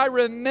 God, I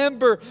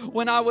remember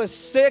when I was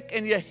sick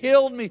and you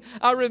healed me.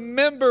 I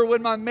remember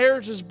when my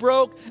marriage was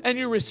broke and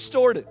you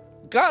restored it.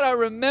 God, I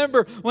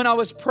remember when I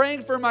was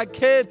praying for my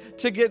kid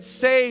to get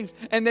saved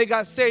and they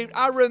got saved.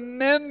 I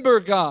remember,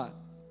 God.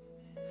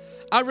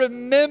 I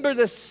remember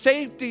the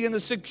safety and the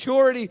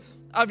security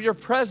of your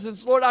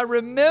presence. Lord, I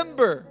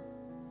remember.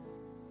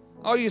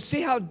 Oh, you see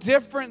how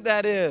different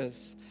that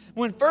is.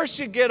 When first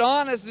you get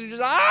honest and you're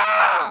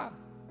just,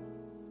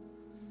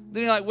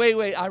 then you're like,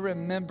 wait, I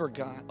remember,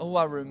 God. Oh,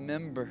 I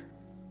remember.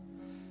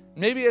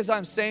 Maybe as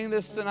I'm saying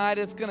this tonight,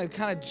 it's going to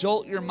kind of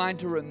jolt your mind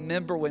to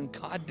remember when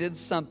God did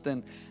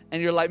something.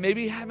 And you're like,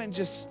 maybe you haven't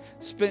just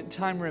spent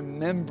time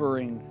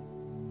remembering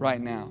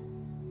right now.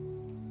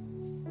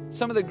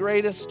 Some of the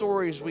greatest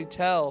stories we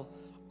tell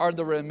are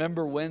the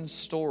remember when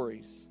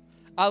stories.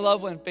 I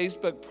love when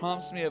Facebook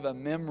prompts me of a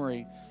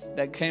memory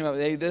that came up.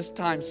 Hey, this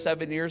time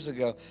 7 years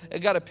ago. I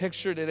got a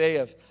picture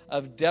today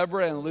of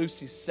Deborah and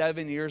Lucy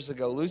 7 years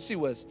ago. Lucy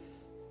was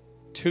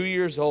 2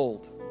 years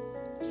old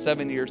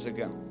 7 years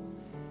ago.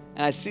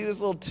 And I see this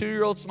little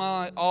 2-year-old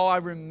smiling. Oh, I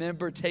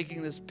remember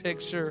taking this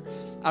picture.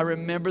 I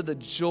remember the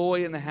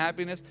joy and the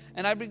happiness.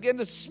 And I begin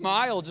to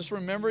smile just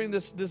remembering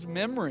this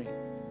memory.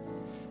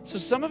 So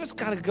some of us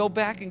got to go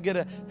back and get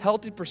a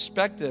healthy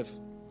perspective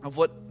of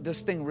what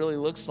this thing really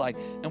looks like.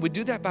 And we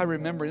do that by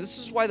remembering. This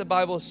is why the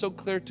Bible is so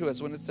clear to us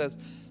when it says,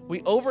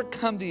 we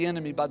overcome the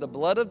enemy by the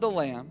blood of the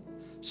Lamb.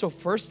 So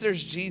first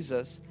there's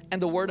Jesus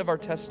and the word of our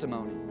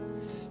testimony.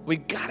 We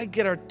got to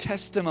get our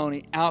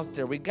testimony out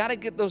there. We got to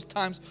get those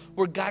times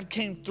where God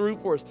came through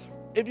for us.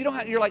 If you don't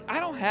have, you're like, I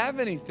don't have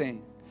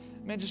anything.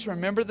 Man, just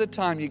remember the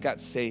time you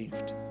got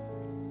saved.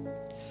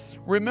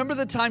 Remember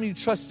the time you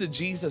trusted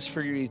Jesus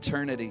for your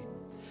eternity.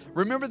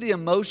 Remember the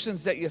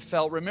emotions that you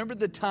felt. Remember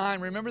the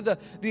time. Remember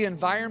the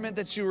environment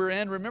that you were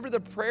in. Remember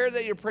the prayer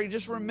that you prayed.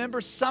 Just remember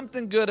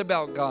something good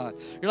about God.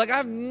 You're like, I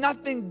have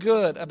nothing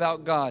good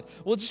about God.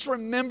 Well, just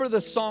remember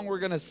the song we're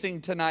going to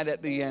sing tonight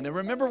at the end. And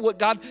remember what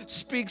God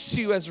speaks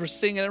to you as we're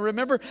singing. And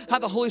remember how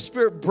the Holy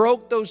Spirit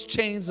broke those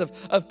chains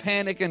of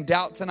panic and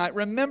doubt tonight.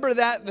 Remember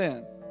that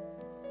then.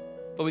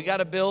 But we got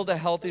to build a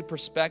healthy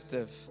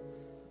perspective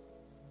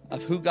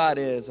of who God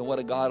is and what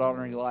a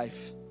God-honoring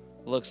life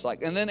looks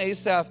like. And then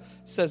Asaph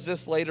says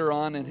this later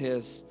on in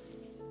his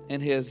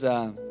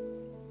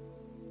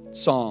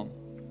psalm.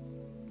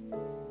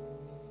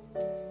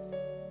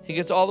 He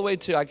gets all the way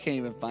to, I can't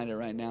even find it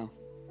right now.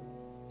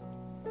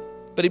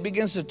 But he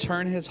begins to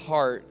turn his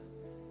heart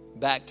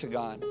back to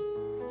God.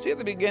 See, at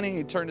the beginning,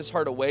 he turned his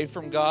heart away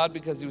from God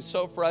because he was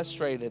so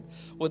frustrated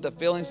with the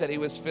feelings that he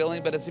was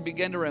feeling. But as he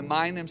began to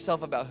remind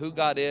himself about who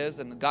God is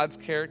and God's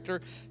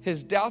character,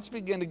 his doubts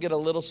began to get a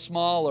little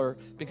smaller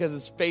because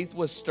his faith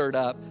was stirred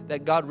up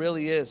that God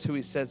really is who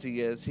he says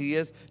he is. He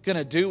is going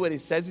to do what he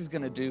says he's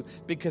going to do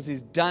because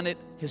he's done it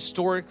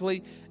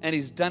historically and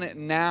he's done it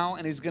now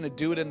and he's going to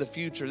do it in the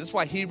future. This is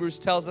why Hebrews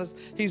tells us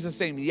he's the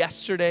same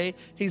yesterday,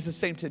 he's the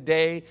same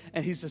today,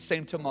 and he's the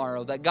same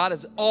tomorrow. That God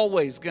is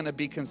always going to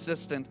be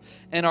consistent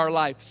in our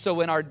life. So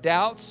when our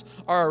doubts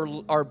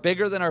are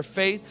bigger than our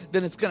faith,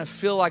 then it's going to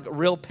feel like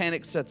real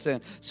panic sets in.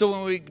 So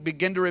when we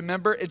begin to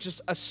remember, it's just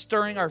a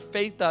stirring our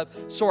faith up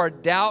so our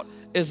doubt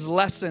is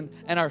lessened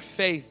and our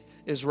faith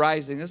is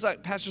rising. It's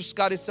like Pastor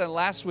Scotty said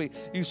last week,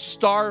 you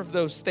starve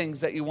those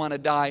things that you want to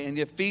die and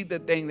you feed the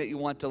thing that you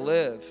want to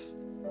live.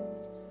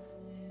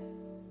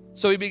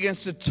 So he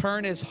begins to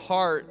turn his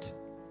heart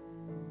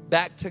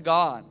back to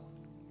God.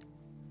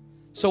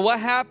 So what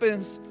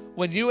happens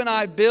when you and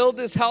I build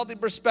this healthy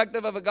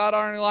perspective of a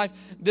God-honoring life?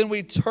 Then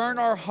we turn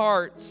our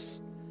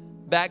hearts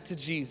back to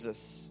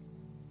Jesus.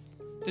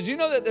 Did you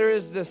know that there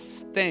is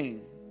this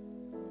thing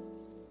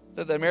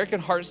that the American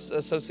Heart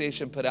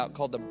Association put out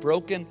called the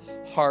broken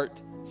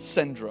heart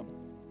syndrome?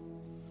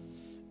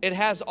 It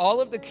has all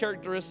of the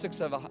characteristics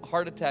of a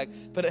heart attack,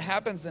 but it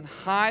happens in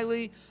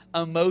highly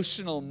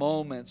emotional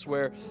moments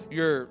where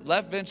your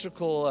left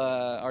ventricle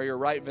or your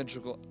right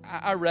ventricle,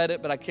 I read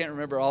it, but I can't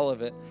remember all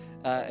of it,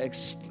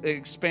 it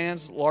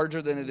expands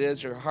larger than it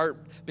is. Your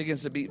heart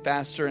begins to beat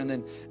faster, and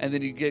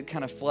then you get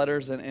kind of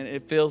flutters, and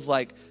it feels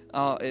like,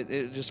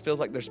 it just feels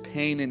like there's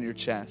pain in your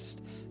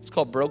chest. It's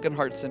called broken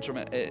heart syndrome.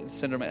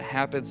 It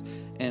happens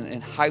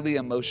in highly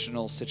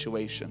emotional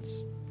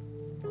situations.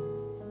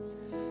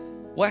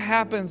 What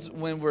happens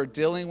when we're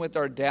dealing with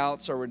our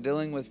doubts, or we're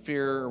dealing with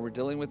fear, or we're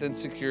dealing with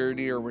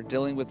insecurity, or we're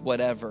dealing with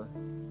whatever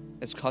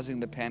is causing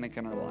the panic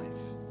in our life?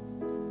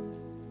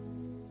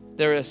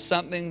 There is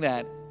something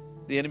that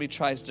the enemy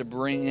tries to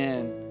bring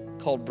in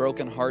called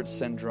broken heart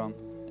syndrome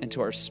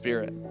into our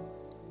spirit,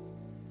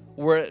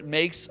 where it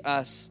makes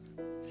us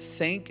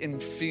think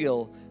and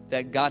feel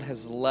that God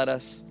has let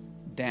us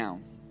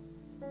down.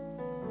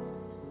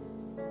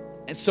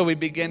 And so we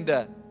begin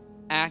to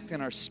act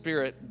in our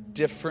spirit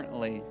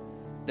differently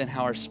than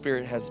how our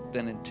spirit has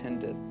been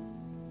intended.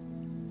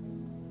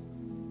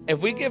 If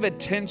we give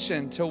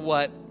attention to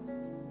what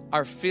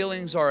our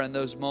feelings are in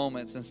those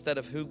moments instead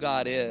of who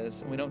God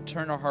is, and we don't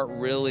turn our heart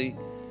really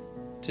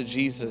to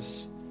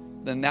Jesus,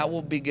 then that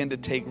will begin to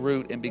take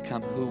root and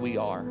become who we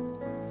are.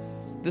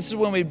 This is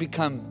when we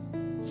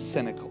become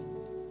cynical.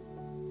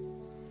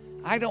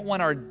 I don't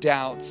want our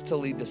doubts to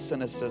lead to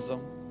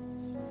cynicism.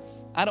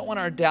 I don't want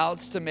our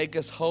doubts to make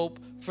us hope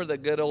for the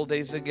good old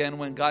days again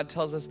when God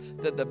tells us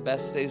that the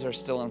best days are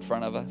still in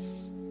front of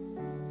us.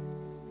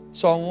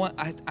 So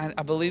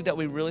I believe that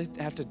we really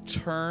have to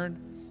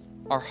turn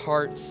our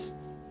hearts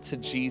to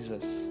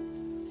Jesus.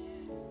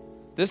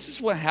 This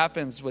is what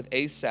happens with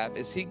Asaph,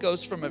 is he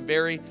goes from a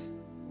very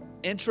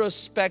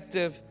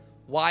introspective,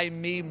 why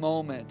me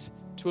moment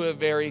to a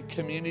very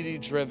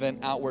community-driven,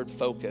 outward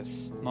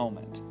focus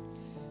moment.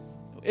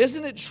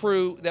 Isn't it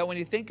true that when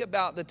you think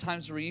about the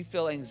times where you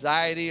feel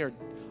anxiety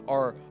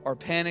or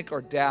panic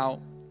or doubt,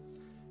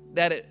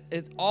 that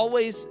it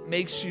always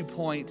makes you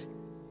point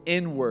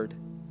inward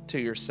to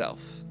yourself?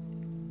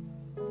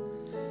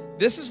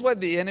 This is what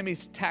the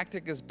enemy's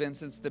tactic has been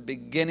since the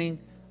beginning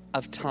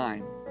of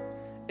time,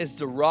 is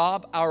to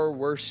rob our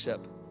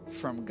worship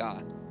from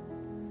God.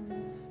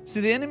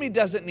 See, the enemy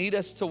doesn't need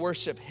us to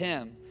worship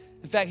him.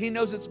 In fact, he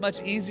knows it's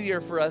much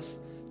easier for us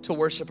to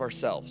worship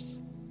ourselves.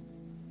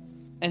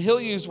 And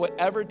he'll use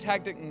whatever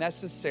tactic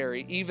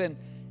necessary, even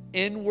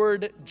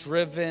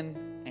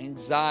inward-driven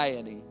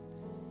anxiety,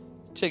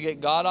 to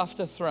get God off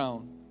the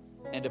throne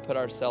and to put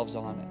ourselves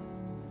on it.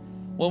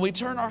 When we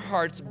turn our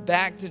hearts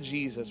back to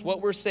Jesus,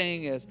 what we're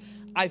saying is,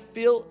 I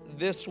feel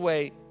this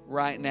way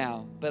right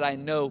now, but I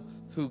know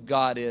who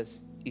God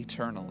is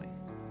eternally.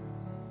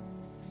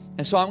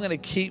 And so I'm going to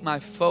keep my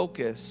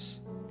focus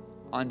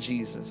on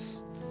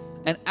Jesus.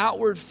 An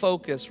outward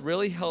focus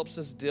really helps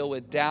us deal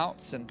with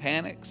doubts and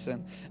panics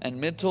and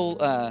mental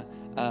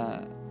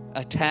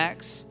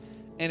attacks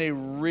in a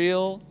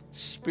real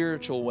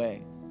spiritual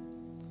way.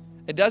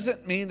 It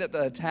doesn't mean that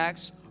the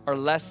attacks are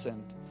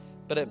lessened,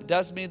 but it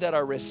does mean that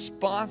our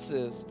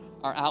responses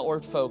are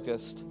outward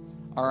focused,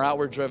 are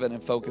outward driven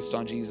and focused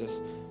on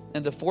Jesus.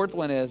 And the fourth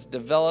one is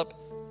develop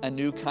a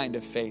new kind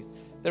of faith.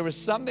 There was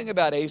something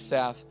about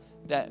Asaph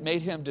that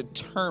made him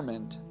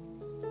determined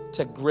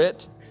to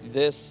grit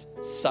this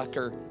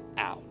sucker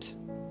out.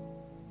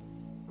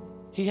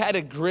 He had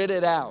to grit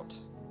it out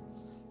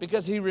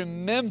because he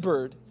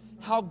remembered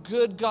how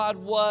good God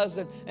was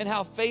and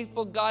how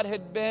faithful God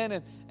had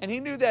been. And he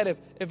knew that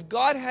if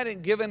God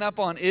hadn't given up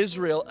on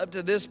Israel up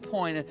to this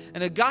point,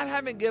 and if God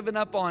hadn't given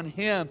up on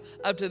him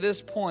up to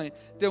this point,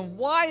 then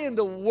why in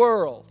the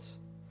world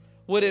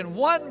would in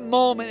one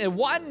moment, in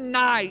one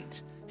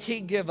night,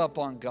 he give up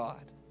on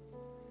God?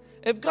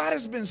 If God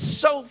has been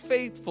so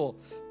faithful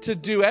to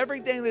do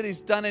everything that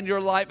he's done in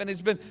your life, and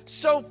he's been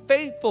so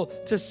faithful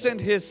to send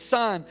his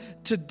son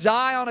to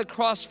die on a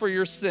cross for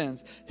your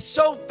sins,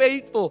 so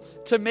faithful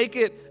to make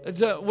it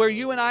to where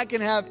you and I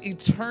can have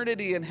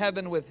eternity in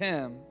heaven with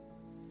him,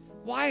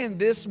 why in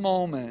this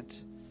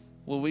moment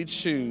will we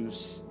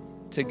choose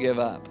to give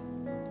up?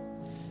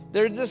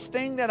 There's this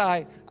thing that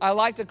I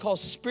like to call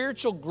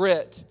spiritual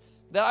grit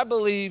that I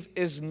believe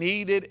is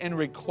needed and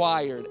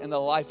required in the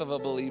life of a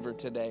believer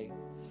today.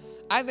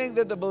 I think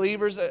that the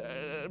believers,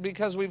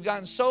 because we've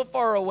gotten so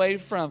far away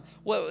from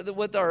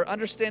what our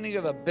understanding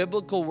of a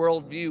biblical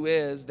worldview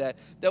is, that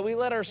we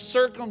let our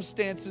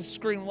circumstances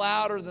scream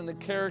louder than the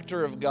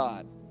character of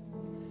God.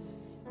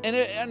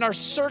 And our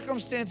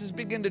circumstances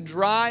begin to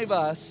drive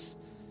us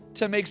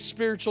to make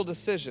spiritual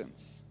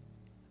decisions.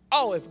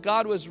 Oh, if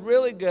God was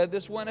really good,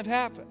 this wouldn't have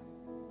happened.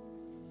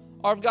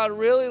 Or if God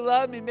really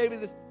loved me, maybe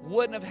this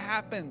wouldn't have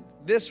happened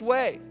this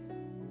way.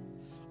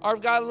 Or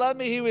if God loved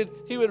me,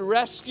 He would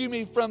rescue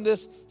me from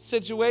this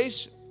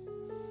situation.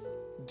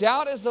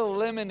 Doubt is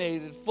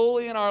eliminated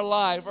fully in our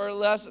life, or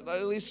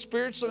at least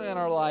spiritually in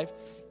our life,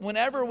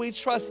 whenever we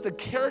trust the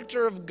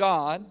character of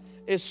God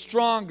is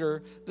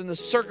stronger than the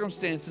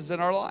circumstances in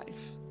our life.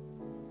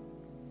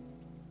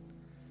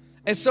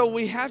 And so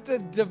we have to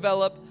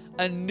develop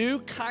a new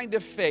kind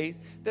of faith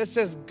that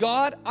says,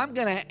 God, I'm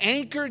going to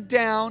anchor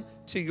down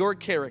to your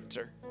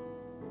character.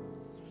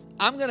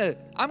 I'm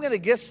gonna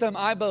get some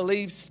I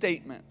believe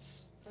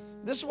statements.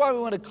 This is why we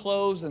want to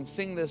close and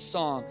sing this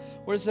song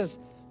where it says,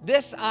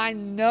 this I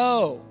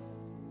know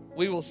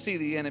we will see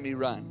the enemy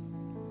run.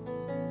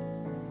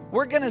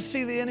 We're going to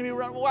see the enemy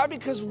run. Why?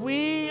 Because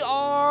we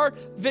are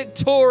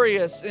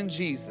victorious in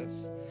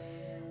Jesus.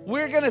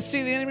 We're going to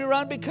see the enemy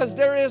run because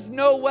there is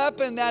no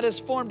weapon that is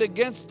formed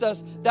against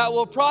us that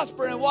will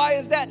prosper. And why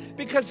is that?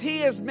 Because he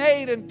has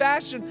made and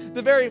fashioned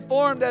the very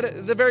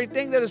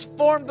thing that has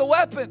formed the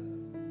weapon.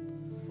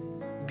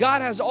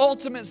 God has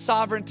ultimate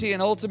sovereignty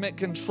and ultimate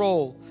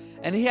control.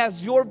 And he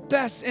has your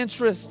best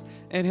interest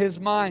in his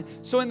mind.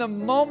 So in the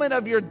moment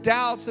of your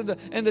doubts and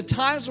the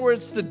times where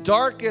it's the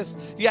darkest,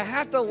 you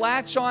have to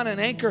latch on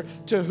and anchor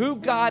to who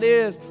God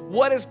is,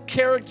 what his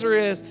character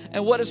is,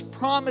 and what his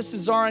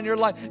promises are in your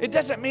life. It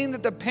doesn't mean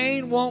that the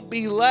pain won't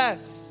be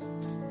less,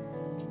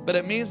 but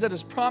it means that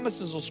his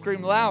promises will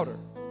scream louder.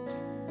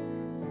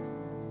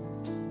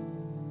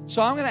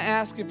 So I'm going to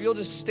ask if you'll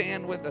just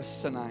stand with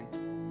us tonight.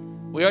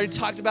 We already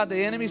talked about the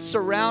enemy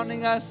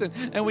surrounding us,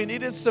 and we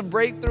needed some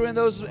breakthrough in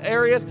those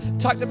areas.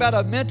 Talked about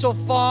a mental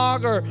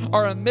fog or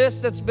a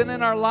mist that's been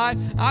in our life.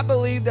 I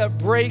believe that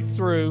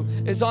breakthrough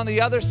is on the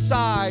other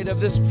side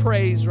of this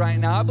praise right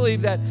now. I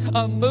believe that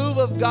a move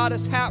of God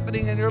is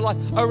happening in your life.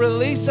 A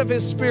release of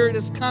his spirit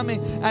is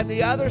coming at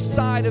the other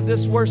side of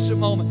this worship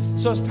moment.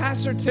 So as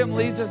Pastor Tim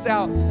leads us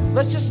out,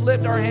 let's just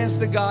lift our hands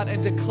to God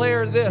and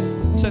declare this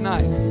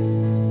tonight.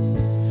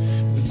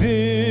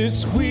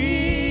 This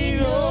we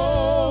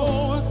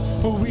know,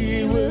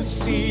 we will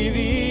see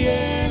the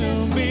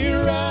enemy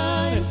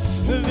run.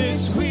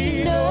 This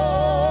we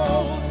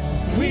know,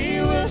 we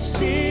will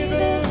see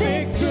the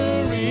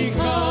victory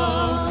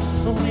come.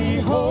 We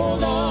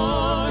hold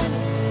on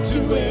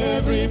to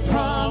every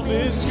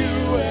promise you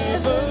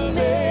ever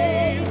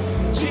made.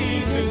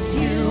 Jesus,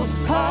 you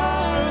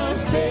are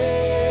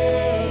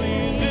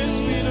unfailing.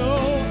 This we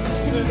know,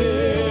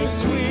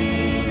 this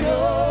we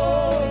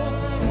know,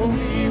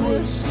 we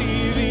will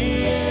see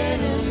the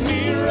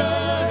enemy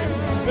run.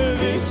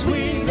 This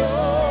we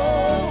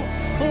know,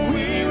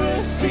 we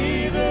will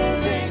see the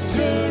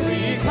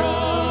victory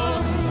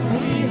come.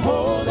 We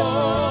hold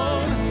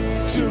on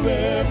to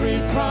every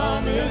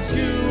promise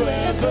you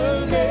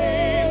ever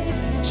made.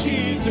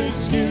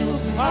 Jesus, you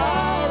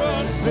are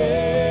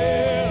unfailing.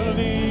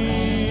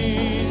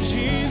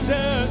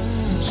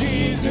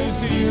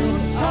 Jesus, you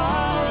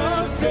are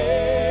unfailing.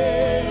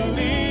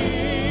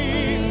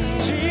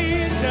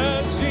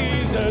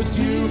 Jesus,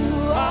 you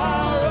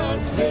are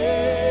unfailing.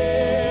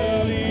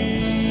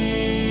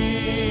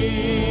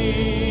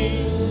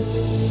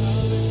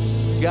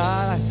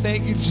 God, I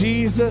thank you,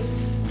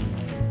 Jesus,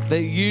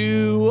 that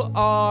you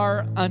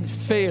are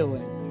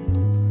unfailing,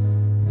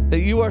 that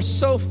you are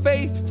so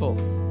faithful.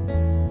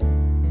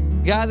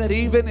 God, that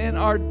even in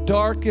our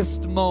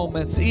darkest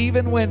moments,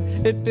 even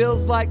when it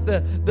feels like the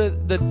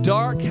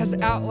dark has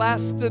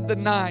outlasted the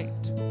night,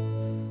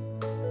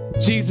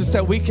 Jesus,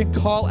 that we can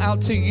call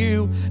out to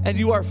you and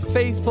you are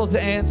faithful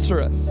to answer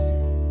us.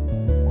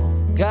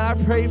 God,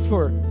 I pray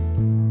for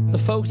the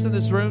folks in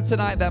this room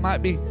tonight that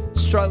might be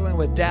struggling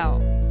with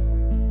doubt.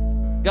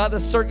 God, the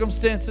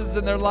circumstances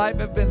in their life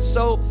have been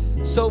so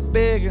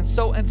big and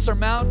so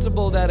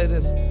insurmountable that it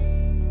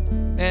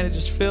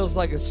just feels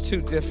like it's too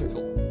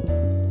difficult.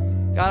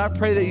 God, I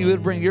pray that you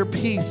would bring your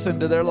peace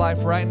into their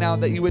life right now,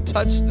 that you would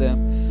touch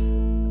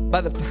them by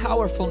the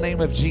powerful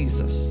name of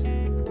Jesus.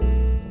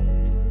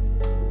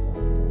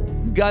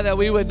 God, that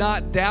we would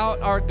not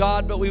doubt our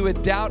God, but we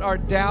would doubt our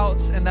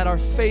doubts, and that our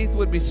faith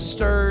would be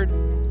stirred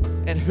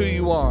in who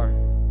you are.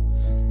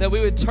 That we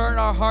would turn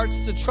our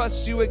hearts to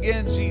trust you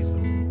again,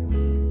 Jesus.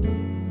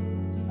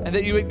 And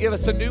that you would give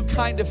us a new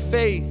kind of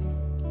faith.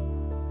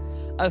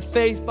 A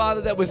faith,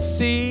 Father, that would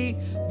see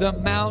the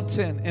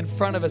mountain in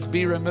front of us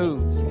be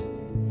removed.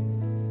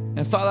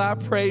 And Father, I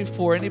pray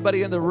for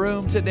anybody in the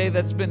room today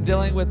that's been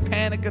dealing with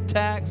panic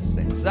attacks,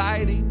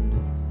 anxiety,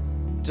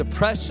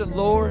 depression,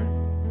 Lord.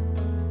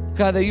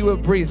 God, that you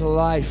would breathe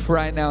life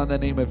right now in the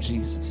name of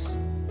Jesus.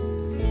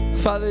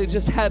 Father, they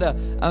just had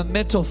a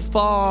mental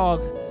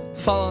fog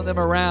following them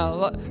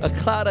around, a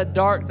cloud of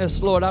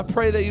darkness, Lord. I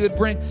pray that you would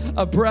bring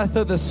a breath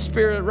of the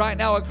Spirit right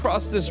now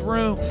across this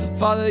room.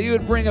 Father, that you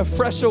would bring a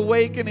fresh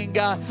awakening,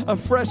 God, a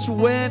fresh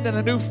wind and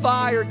a new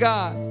fire,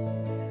 God.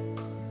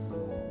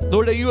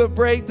 Lord, that you would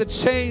break the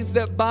chains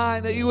that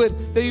bind, that you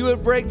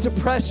would break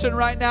depression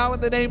right now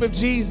in the name of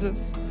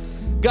Jesus.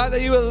 God,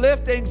 that you would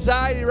lift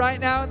anxiety right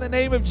now in the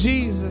name of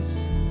Jesus.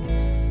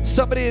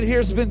 Somebody in here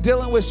has been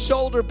dealing with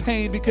shoulder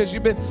pain because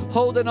you've been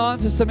holding on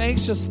to some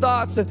anxious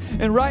thoughts.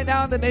 And right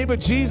now in the name of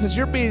Jesus,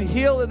 you're being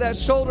healed of that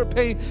shoulder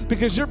pain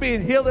because you're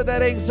being healed of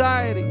that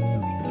anxiety.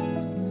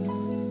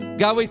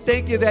 God, we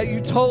thank you that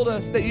you told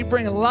us that you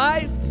bring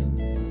life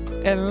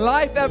and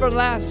life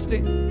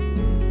everlasting.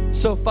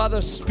 So,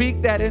 Father,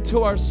 speak that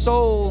into our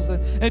souls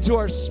and into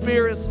our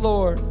spirits,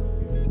 Lord.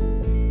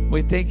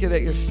 We thank you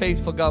that you're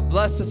faithful, God.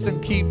 Bless us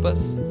and keep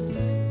us.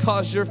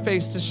 Cause your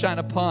face to shine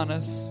upon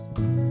us.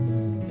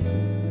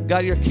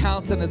 God, your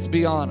countenance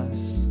be on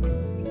us.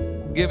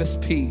 Give us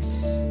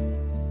peace.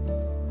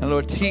 And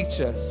Lord, teach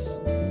us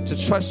to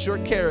trust your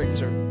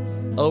character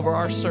over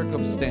our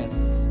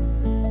circumstances.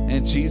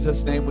 In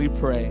Jesus' name we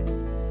pray.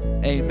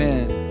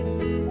 Amen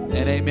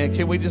and amen.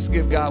 Can we just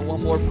give God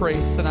one more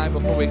praise tonight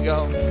before we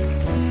go?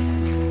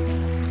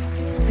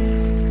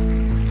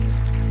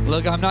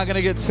 Look, I'm not going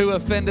to get too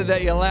offended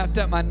that you laughed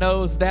at my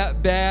nose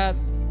that bad.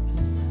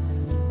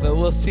 But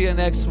we'll see you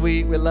next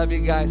week. We love you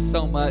guys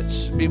so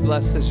much. Be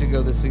blessed as you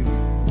go this evening.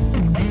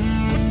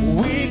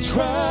 We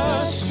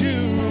trust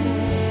you.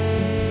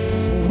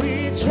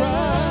 We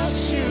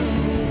trust you.